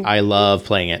I love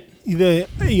playing it.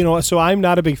 So I'm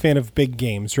not a big fan of big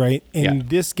games, right? And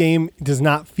this game does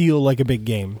not feel like a big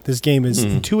game. This game is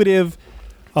intuitive.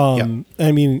 I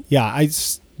mean,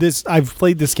 I've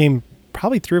played this game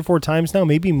probably 3 or 4 times now,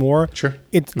 maybe more. Sure.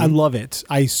 I love it.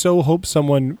 I so hope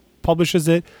someone publishes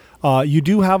it. You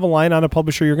do have a line on a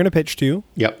publisher you're going to pitch to.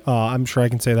 Yep. I'm sure I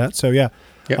can say that. So yeah.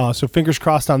 Yep. So fingers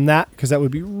crossed on that, because that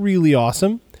would be really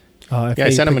awesome. I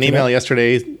sent him an email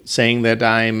yesterday saying that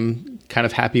I'm kind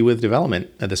of happy with development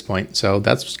at this point. So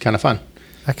that's kind of fun.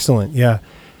 Excellent. Yeah.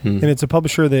 And it's a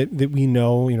publisher that we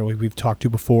know, we've talked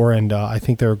to before, and I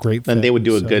think they're a great fit. And they would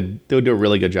do a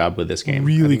really good job with this game.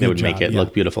 Really good They would job, make it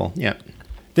look beautiful. Yeah.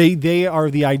 They are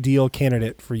the ideal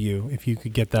candidate for you if you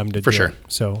could get them to do sure. it.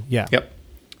 So yeah. Yep.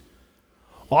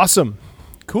 Awesome.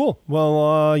 Cool.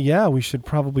 Well, we should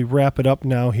probably wrap it up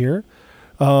now here.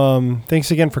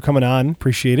 Thanks again for coming on.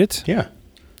 Appreciate it. Yeah.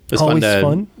 It was Always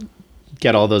fun to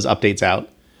get all those updates out.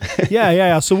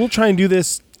 Yeah. So we'll try and do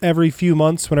this every few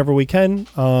months whenever we can.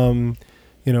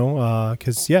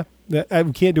 Because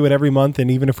we can't do it every month, and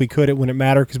even if we could, it wouldn't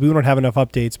matter because we don't have enough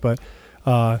updates. But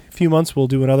a few months, we'll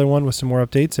do another one with some more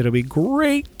updates. It'll be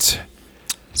great.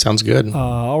 Sounds good.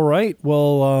 All right.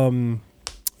 Well,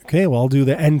 I'll do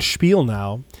the end spiel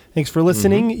now. Thanks for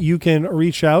listening. You can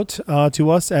reach out to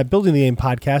us at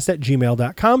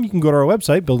buildingthegamepodcast@gmail.com. You can go to our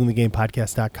website,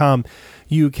 buildingthegamepodcast.com.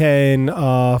 You can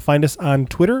find us on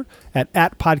Twitter at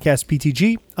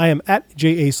podcastptg. I am at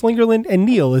J.A. Slingerland, and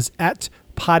Neil is at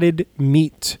Potted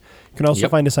Meat. You can also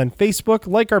find us on Facebook.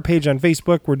 Like our page on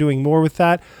Facebook. We're doing more with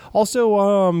that.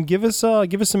 Also, give us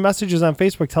some messages on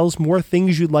Facebook. Tell us more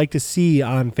things you'd like to see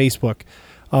on Facebook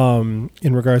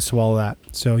in regards to all of that.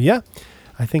 So,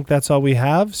 I think that's all we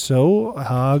have.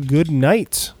 So, good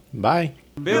night. Bye.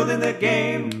 Building the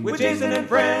game with Jason and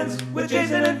friends. With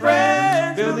Jason and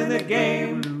friends. Building the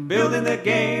game. Building the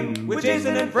game with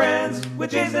Jason and friends.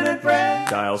 With Jason and friends.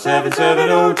 Dial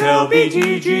 770 tell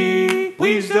BTG.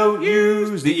 Please don't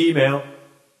use the email.